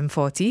about the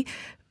M40.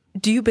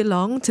 Do you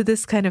belong to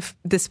this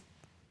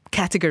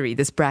category,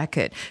 this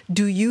bracket?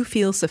 Do you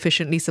feel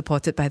sufficiently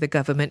supported by the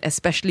government,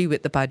 especially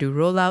with the Padu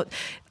rollout?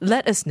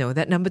 Let us know.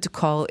 That number to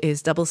call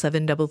is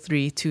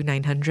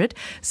 77332900.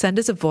 Send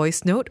us a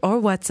voice note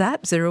or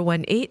WhatsApp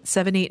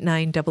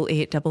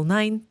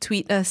 018-789-8899.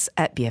 Tweet us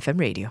at BFM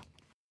Radio.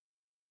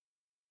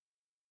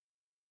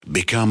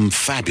 Become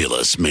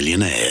fabulous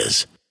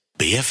millionaires.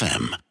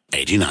 BFM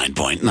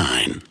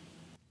 89.9.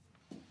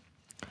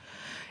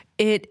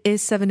 It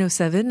is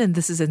 7:07 and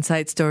this is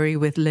Inside Story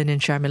with Lynn and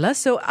Sharmila.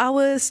 So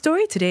our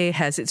story today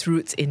has its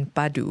roots in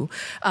Padu,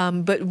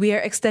 but we are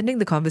extending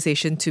the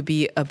conversation to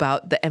be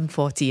about the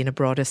M40 in a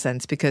broader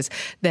sense, because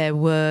there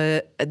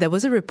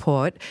was a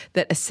report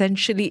that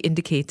essentially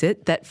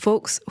indicated that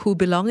folks who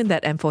belong in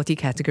that M40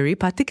 category,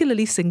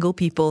 particularly single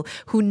people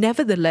who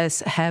nevertheless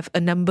have a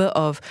number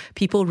of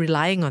people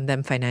relying on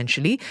them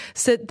financially,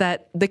 said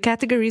that the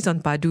categories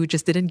on Padu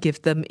just didn't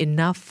give them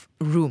enough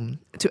room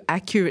to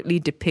accurately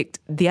depict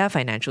their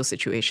financial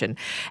situation.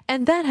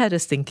 And that had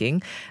us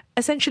thinking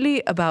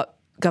essentially about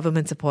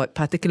government support,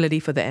 particularly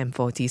for the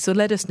M40. So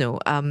let us know.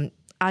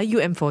 Are you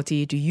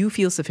M40? Do you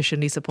feel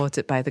sufficiently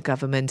supported by the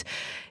government?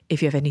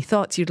 If you have any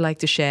thoughts you'd like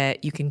to share,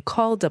 you can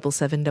call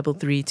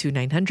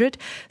 77332900,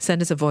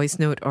 send us a voice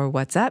note or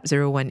WhatsApp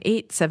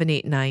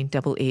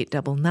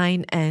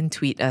 018-789-8899 and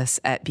tweet us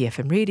at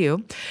BFM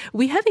Radio.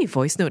 We have a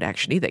voice note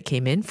actually that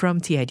came in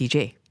from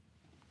TIDJ.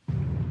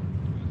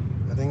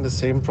 I think the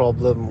same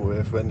problem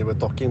with when they were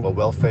talking about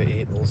welfare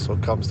aid also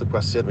comes to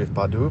question with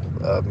Padu.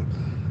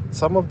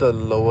 Some of the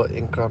lower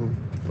income,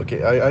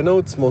 I know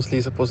it's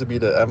mostly supposed to be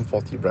the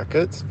M40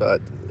 brackets,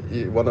 but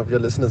one of your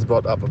listeners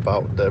brought up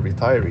about the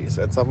retirees,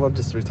 and some of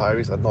these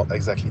retirees are not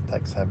exactly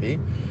tax heavy.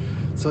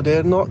 So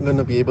they're not going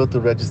to be able to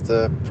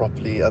register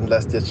properly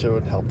unless their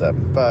children help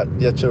them. But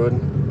their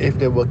children, if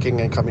they're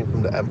working and coming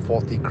from the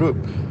M40 group,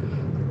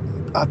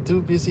 are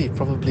too busy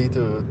probably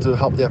to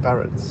help their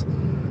parents.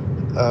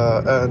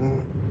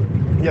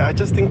 I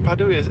just think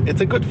Padu it's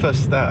a good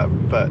first step,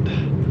 but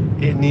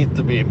it needs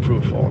to be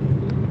improved on.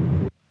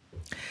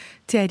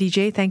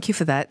 TIDJ, thank you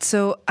for that.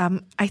 So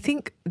I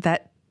think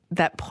that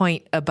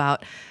point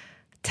about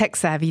tech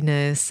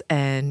savviness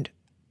and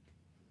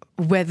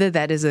whether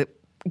that is a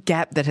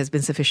gap that has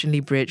been sufficiently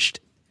bridged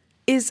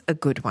is a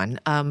good one,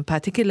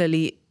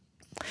 particularly.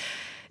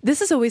 This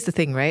is always the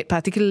thing, right?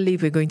 Particularly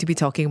if we're going to be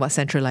talking about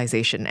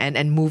centralization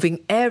and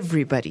moving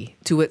everybody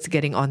towards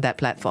getting on that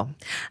platform.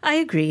 I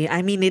agree.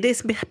 I mean, it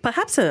is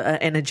perhaps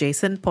an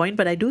adjacent point,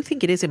 but I do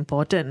think it is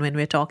important when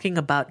we're talking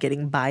about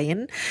getting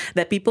buy-in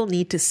that people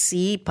need to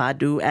see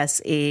Padu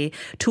as a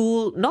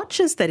tool, not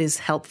just that is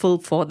helpful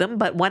for them,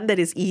 but one that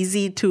is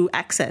easy to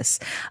access.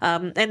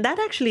 And that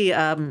actually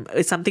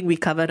is something we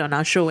covered on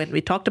our show when we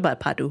talked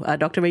about Padu.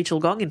 Dr. Rachel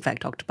Gong, in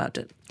fact, talked about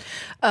it.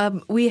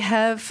 We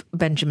have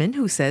Benjamin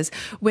who says,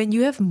 when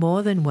you have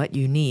more than what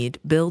you need,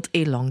 build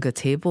a longer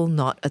table,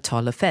 not a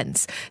taller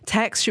fence.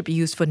 Tax should be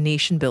used for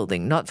nation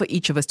building, not for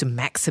each of us to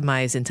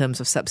maximize in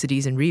terms of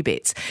subsidies and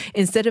rebates.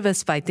 Instead of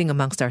us fighting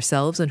amongst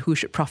ourselves on who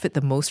should profit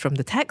the most from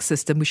the tax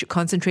system, we should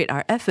concentrate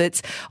our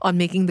efforts on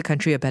making the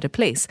country a better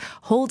place.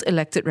 Hold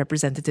elected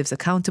representatives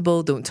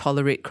accountable, don't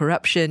tolerate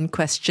corruption,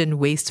 question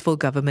wasteful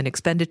government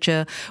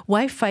expenditure.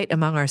 Why fight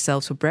among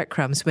ourselves for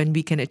breadcrumbs when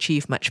we can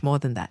achieve much more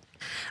than that?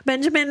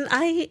 Benjamin,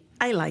 I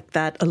like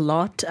that a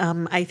lot.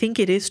 I think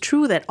it is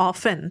true that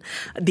often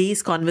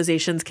these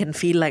conversations can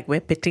feel like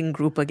we're pitting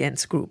group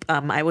against group.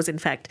 I was, in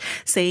fact,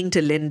 saying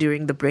to Lynn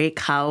during the break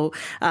how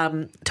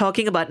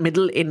talking about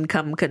middle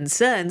income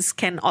concerns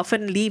can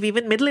often leave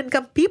even middle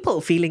income people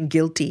feeling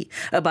guilty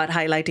about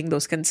highlighting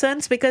those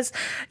concerns because,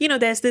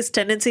 there's this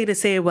tendency to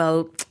say,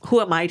 well,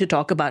 who am I to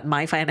talk about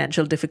my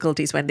financial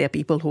difficulties when there are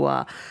people who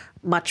are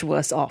much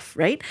worse off,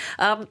 right?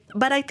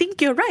 But I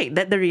think you're right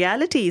that the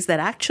reality is that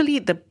actually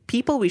the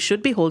people we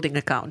should be holding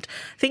account,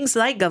 things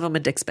like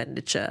government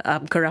expenditure,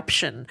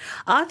 corruption,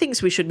 are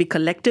things we should be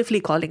collectively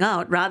calling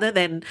out rather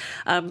than,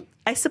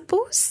 I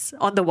suppose,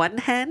 on the one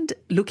hand,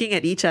 looking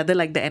at each other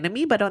like the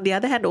enemy, but on the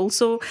other hand,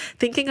 also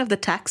thinking of the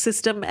tax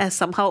system as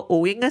somehow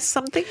owing us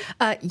something.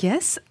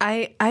 Yes,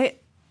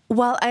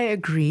 while I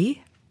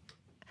agree,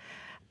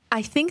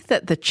 I think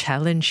that the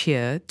challenge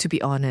here, to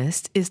be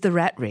honest, is the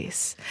rat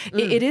race.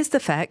 It is the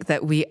fact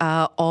that we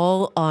are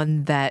all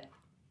on that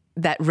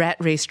rat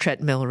race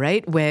treadmill,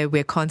 right? Where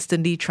we're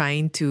constantly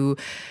trying to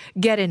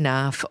get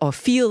enough or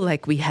feel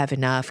like we have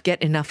enough,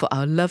 get enough for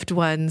our loved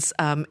ones.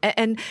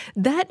 And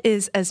that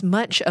is as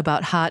much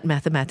about hard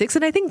mathematics.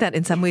 And I think that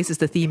in some ways is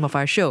the theme of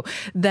our show,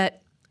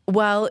 that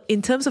while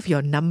in terms of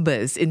your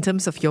numbers, in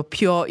terms of your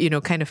pure,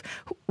 kind of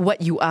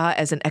what you are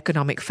as an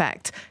economic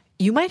fact,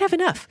 you might have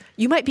enough.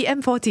 You might be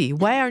M40.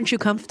 Why aren't you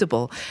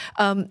comfortable?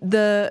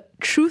 The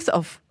truth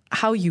of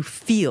how you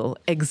feel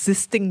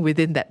existing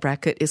within that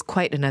bracket is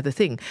quite another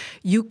thing.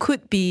 You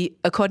could be,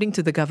 according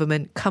to the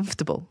government,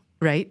 comfortable,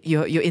 right?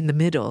 You're in the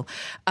middle.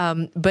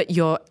 But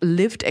your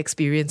lived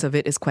experience of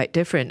it is quite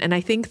different. And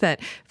I think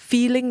that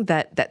feeling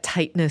that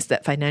tightness,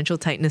 that financial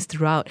tightness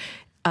throughout,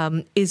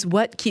 is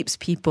what keeps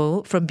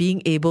people from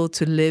being able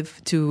to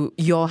live to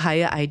your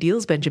higher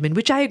ideals, Benjamin,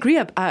 which I agree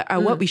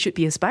are what we should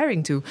be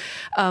aspiring to.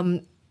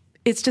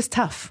 It's just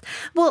tough.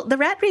 Well, the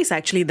rat race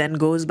actually then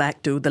goes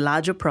back to the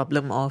larger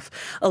problem of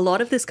a lot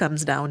of this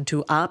comes down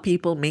to, are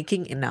people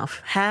making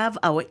enough? Have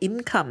our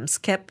incomes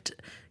kept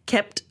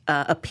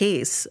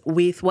apace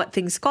with what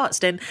things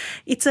cost? And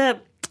it's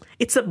a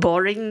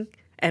boring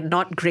and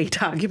not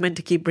great argument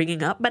to keep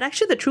bringing up. But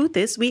actually the truth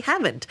is we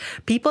haven't.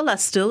 People are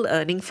still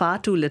earning far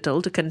too little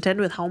to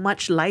contend with how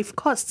much life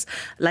costs,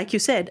 like you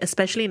said,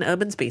 especially in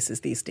urban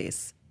spaces these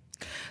days.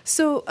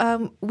 So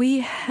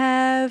we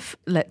have,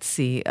 let's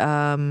see,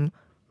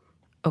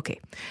 okay.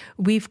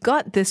 We've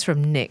got this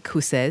from Nick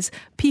who says,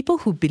 people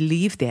who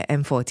believe they're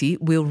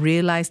M40 will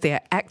realize they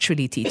are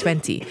actually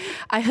T20.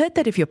 I heard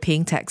that if you're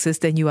paying taxes,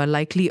 then you are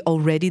likely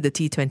already the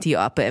T20 or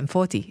upper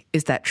M40.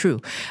 Is that true?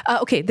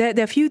 Okay, there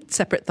are a few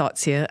separate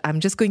thoughts here.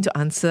 I'm just going to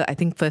answer, I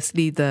think,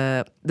 firstly,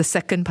 the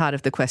second part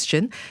of the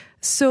question.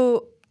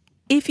 So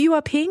if you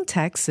are paying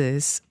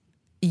taxes,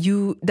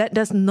 that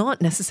does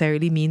not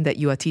necessarily mean that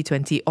you are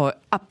T20 or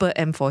upper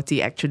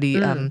M40 actually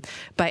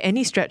by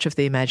any stretch of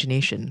the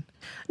imagination.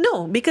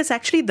 No, because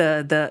actually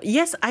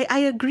yes, I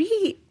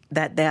agree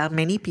that there are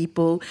many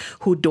people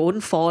who don't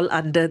fall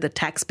under the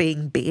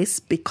tax-paying base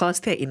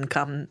because their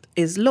income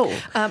is low.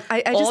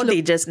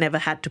 They just never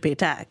had to pay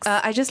tax.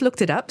 I just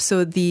looked it up.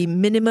 So the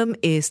minimum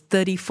is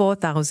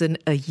 $34,000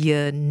 a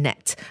year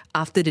net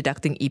after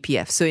deducting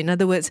EPF. So in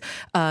other words,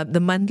 the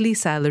monthly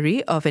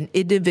salary of an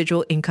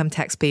individual income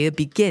taxpayer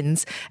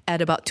begins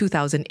at about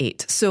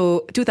 2008.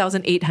 So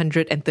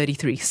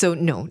 2,833. So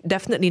no,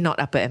 definitely not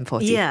upper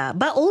M40. Yeah,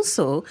 but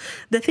also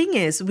the thing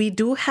is, we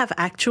do have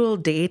actual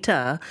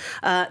data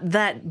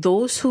that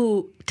those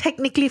who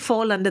technically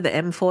fall under the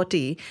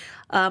M40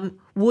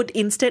 would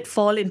instead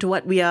fall into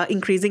what we are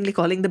increasingly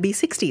calling the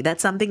B60.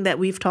 That's something that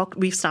we've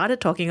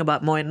started talking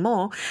about more and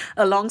more,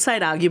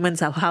 alongside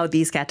arguments of how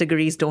these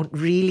categories don't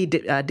really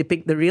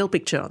depict the real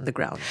picture on the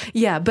ground.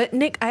 Yeah, but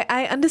Nick,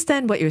 I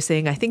understand what you're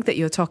saying. I think that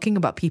you're talking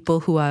about people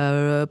who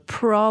are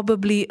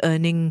probably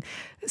earning,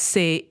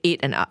 say,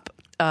 8 and up.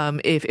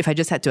 If I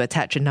just had to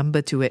attach a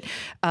number to it.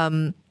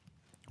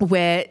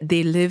 Where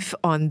they live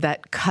on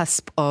that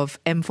cusp of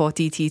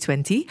M40,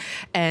 T20,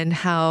 and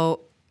how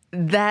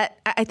that,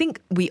 I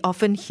think we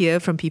often hear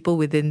from people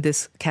within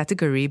this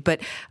category, but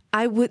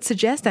I would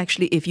suggest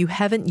actually, if you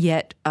haven't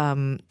yet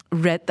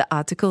read the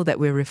article that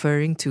we're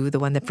referring to, the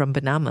one that from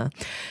Banama,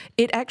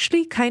 it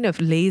actually kind of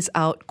lays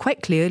out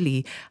quite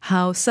clearly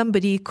how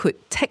somebody could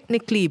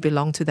technically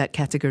belong to that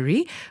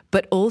category,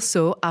 but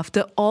also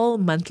after all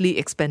monthly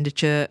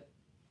expenditures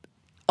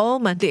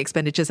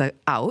are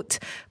out,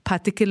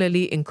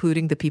 particularly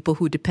including the people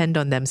who depend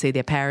on them, say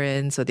their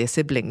parents or their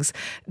siblings,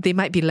 they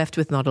might be left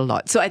with not a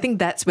lot. So I think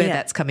that's where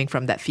that's coming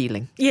from, that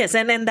feeling. Yes,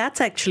 and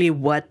that's actually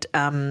what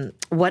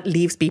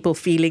leaves people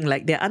feeling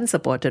like they're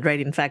unsupported,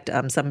 right? In fact,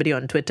 somebody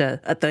on Twitter,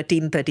 a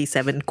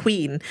 1337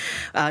 Queen,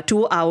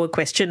 to our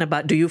question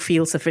about do you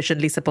feel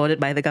sufficiently supported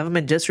by the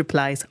government, just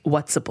replies,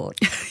 what support?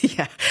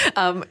 Yeah,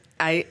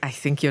 I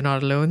think you're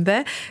not alone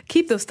there.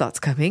 Keep those thoughts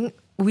coming.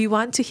 We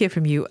want to hear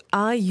from you.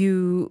 Are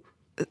you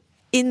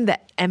in the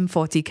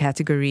M40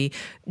 category?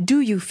 Do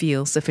you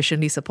feel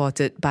sufficiently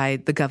supported by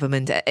the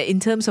government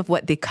in terms of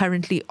what they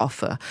currently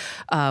offer,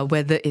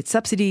 whether it's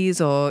subsidies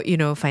or,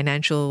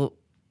 financial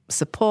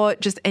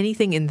support, just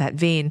anything in that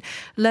vein?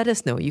 Let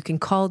us know. You can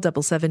call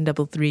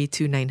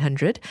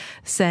 77332900,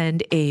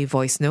 send a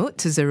voice note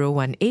to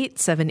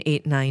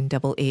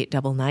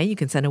 018-789-8899. You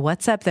can send a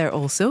WhatsApp there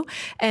also,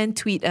 and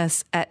tweet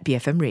us at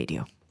BFM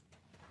Radio.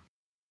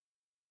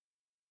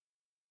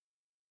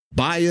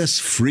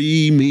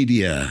 Bias-free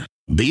media.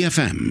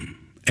 BFM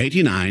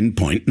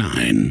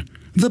 89.9,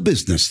 the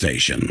business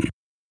station.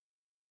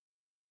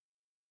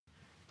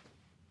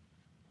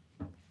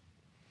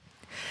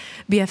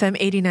 BFM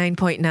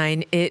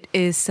 89.9, it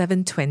is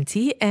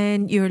 7:20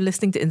 and you're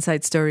listening to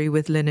Inside Story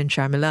with Lynn and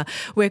Sharmila.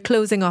 We're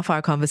closing off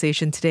our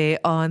conversation today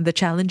on the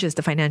challenges,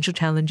 the financial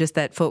challenges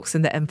that folks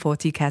in the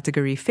M40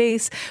 category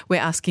face. We're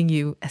asking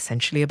you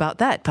essentially about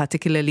that,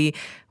 particularly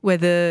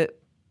whether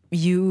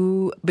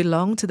you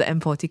belong to the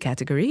M40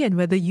 category and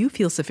whether you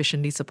feel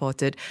sufficiently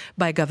supported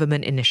by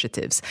government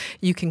initiatives.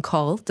 You can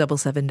call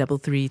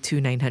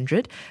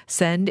 77332900,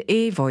 send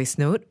a voice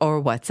note or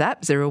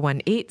WhatsApp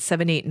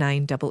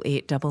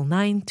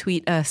 018-789-8899,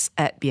 tweet us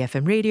at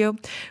BFM Radio.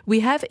 We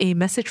have a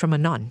message from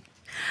Anon.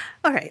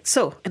 All right,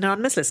 so an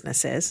anonymous listener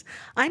says,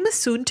 I'm a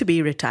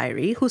soon-to-be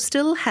retiree who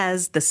still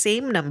has the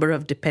same number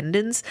of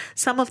dependents,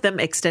 some of them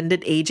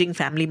extended aging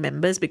family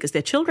members because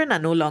their children are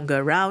no longer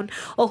around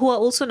or who are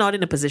also not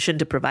in a position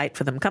to provide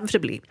for them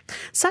comfortably.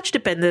 Such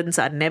dependents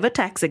are never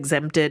tax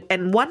exempted,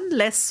 and one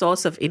less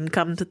source of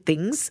income to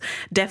things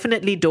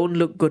definitely don't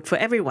look good for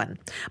everyone.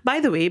 By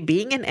the way,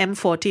 being an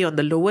M40 on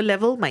the lower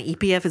level, my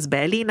EPF is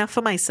barely enough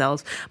for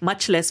myself,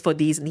 much less for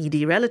these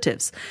needy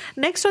relatives.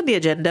 Next on the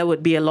agenda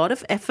would be a lot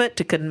of effort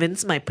to convince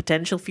my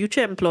potential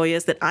future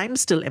employers that I'm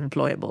still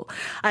employable.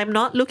 I'm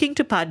not looking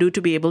to PADU to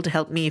be able to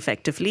help me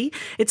effectively.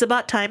 It's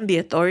about time the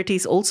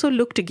authorities also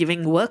look to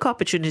giving work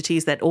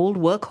opportunities that old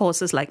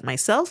workhorses like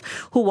myself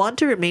who want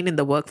to remain in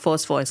the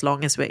workforce for as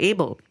long as we're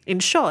able. In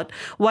short,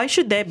 why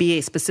should there be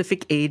a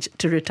specific age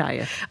to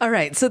retire? All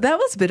right, so that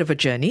was a bit of a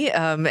journey,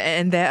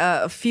 and there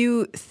are a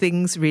few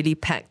things really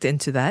packed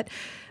into that.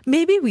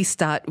 Maybe we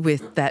start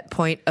with that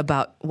point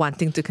about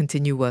wanting to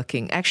continue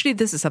working. Actually,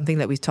 this is something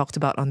that we've talked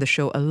about on the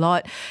show a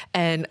lot.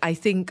 And I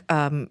think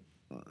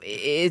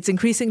it's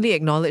increasingly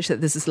acknowledged that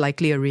this is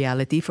likely a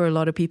reality for a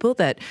lot of people,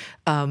 that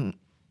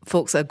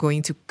folks are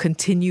going to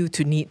continue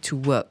to need to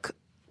work,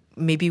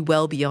 maybe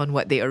well beyond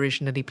what they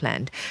originally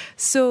planned.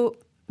 So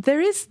there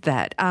is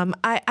that.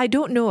 I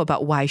don't know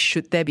about why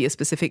should there be a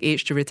specific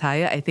age to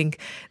retire. I think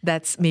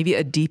that's maybe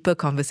a deeper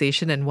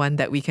conversation and one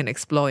that we can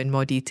explore in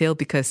more detail,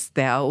 because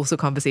there are also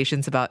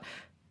conversations about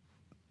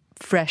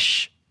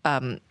fresher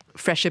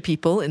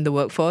people in the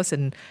workforce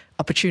and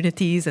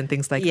opportunities and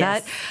things like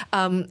that.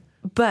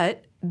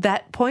 But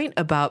that point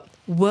about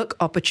work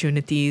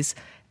opportunities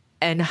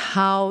and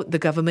how the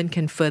government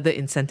can further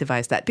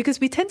incentivize that. Because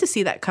we tend to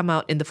see that come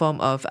out in the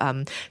form of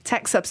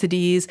tax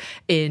subsidies,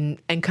 in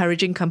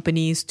encouraging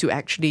companies to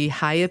actually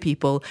hire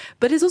people,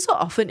 but it's also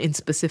often in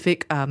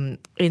specific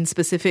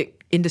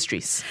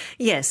industries.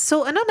 Yes.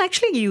 So, Anon,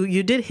 actually,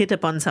 you did hit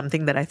upon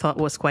something that I thought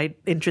was quite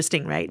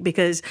interesting, right?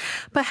 Because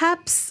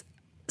perhaps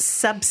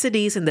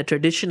subsidies in the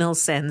traditional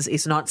sense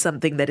is not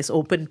something that is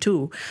open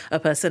to a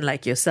person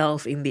like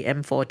yourself in the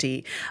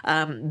M40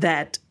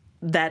 that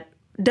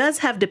does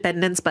have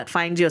dependents but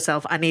finds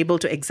yourself unable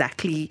to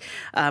exactly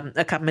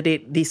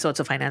accommodate these sorts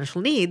of financial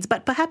needs.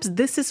 But perhaps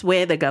this is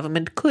where the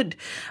government could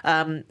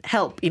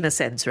help in a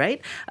sense, right?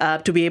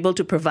 To be able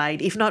to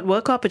provide, if not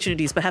work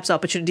opportunities, perhaps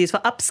opportunities for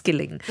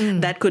upskilling.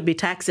 That could be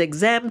tax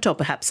exempt or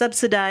perhaps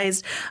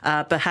subsidized.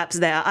 Perhaps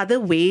there are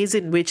other ways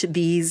in which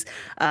these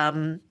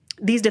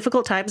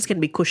difficult times can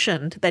be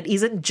cushioned that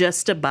isn't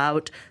just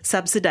about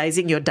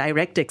subsidizing your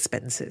direct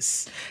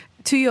expenses.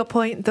 To your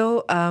point,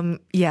 though,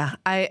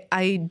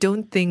 I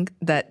don't think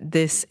that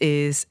this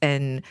is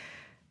in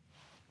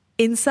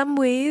some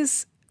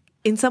ways,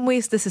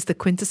 this is the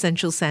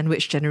quintessential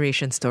sandwich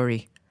generation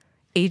story.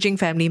 Aging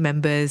family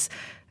members,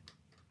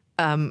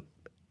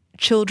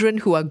 children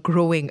who are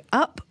growing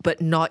up but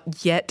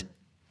not yet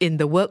in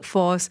the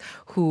workforce,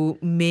 who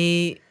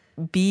may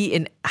be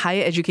in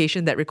higher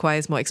education that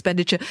requires more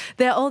expenditure.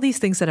 There are all these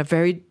things that are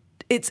very...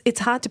 It's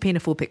hard to paint a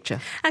full picture.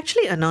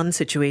 Actually, Anon's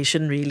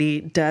situation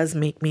really does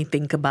make me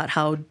think about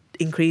how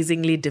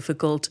increasingly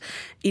difficult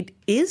it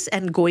is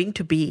and going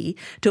to be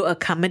to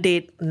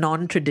accommodate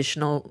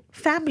non-traditional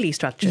family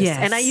structures. Yes,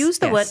 and I use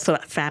the word for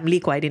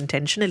family quite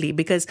intentionally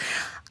because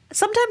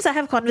sometimes I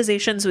have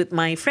conversations with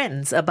my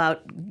friends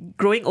about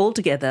growing old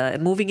together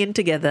and moving in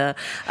together.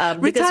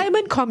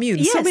 Retirement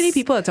communes. Yes. So many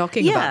people are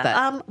talking about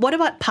that. What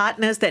about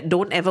partners that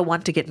don't ever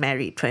want to get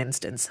married, for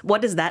instance?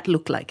 What does that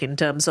look like in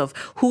terms of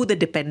who the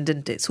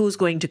dependent is? Who's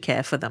going to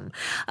care for them?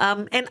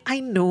 And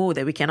I know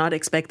that we cannot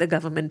expect the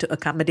government to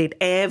accommodate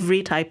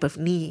every type of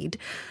need,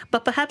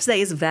 but perhaps there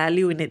is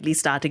value in at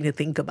least starting to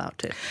think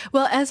about it.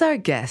 Well, as our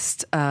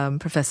guest,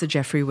 Professor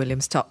Jeffrey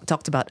Williams,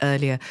 talked about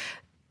earlier,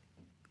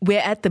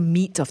 we're at the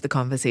meat of the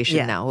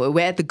conversation now.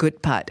 We're at the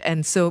good part.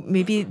 And so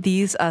maybe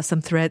these are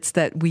some threads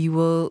that we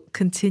will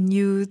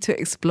continue to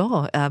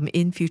explore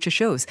in future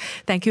shows.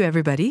 Thank you,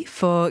 everybody,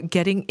 for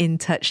getting in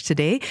touch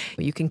today.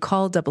 You can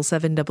call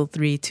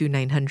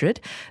 77332900,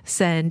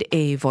 send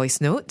a voice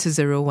note to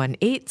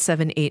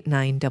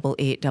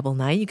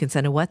 018-789-8899. You can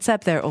send a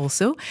WhatsApp there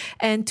also,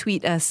 and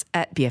tweet us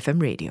at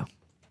BFM Radio.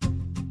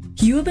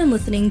 You have been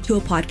listening to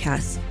a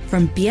podcast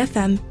from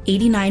BFM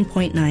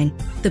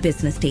 89.9, the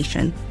business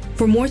station.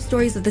 For more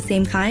stories of the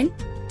same kind,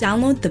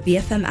 download the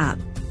BFM app.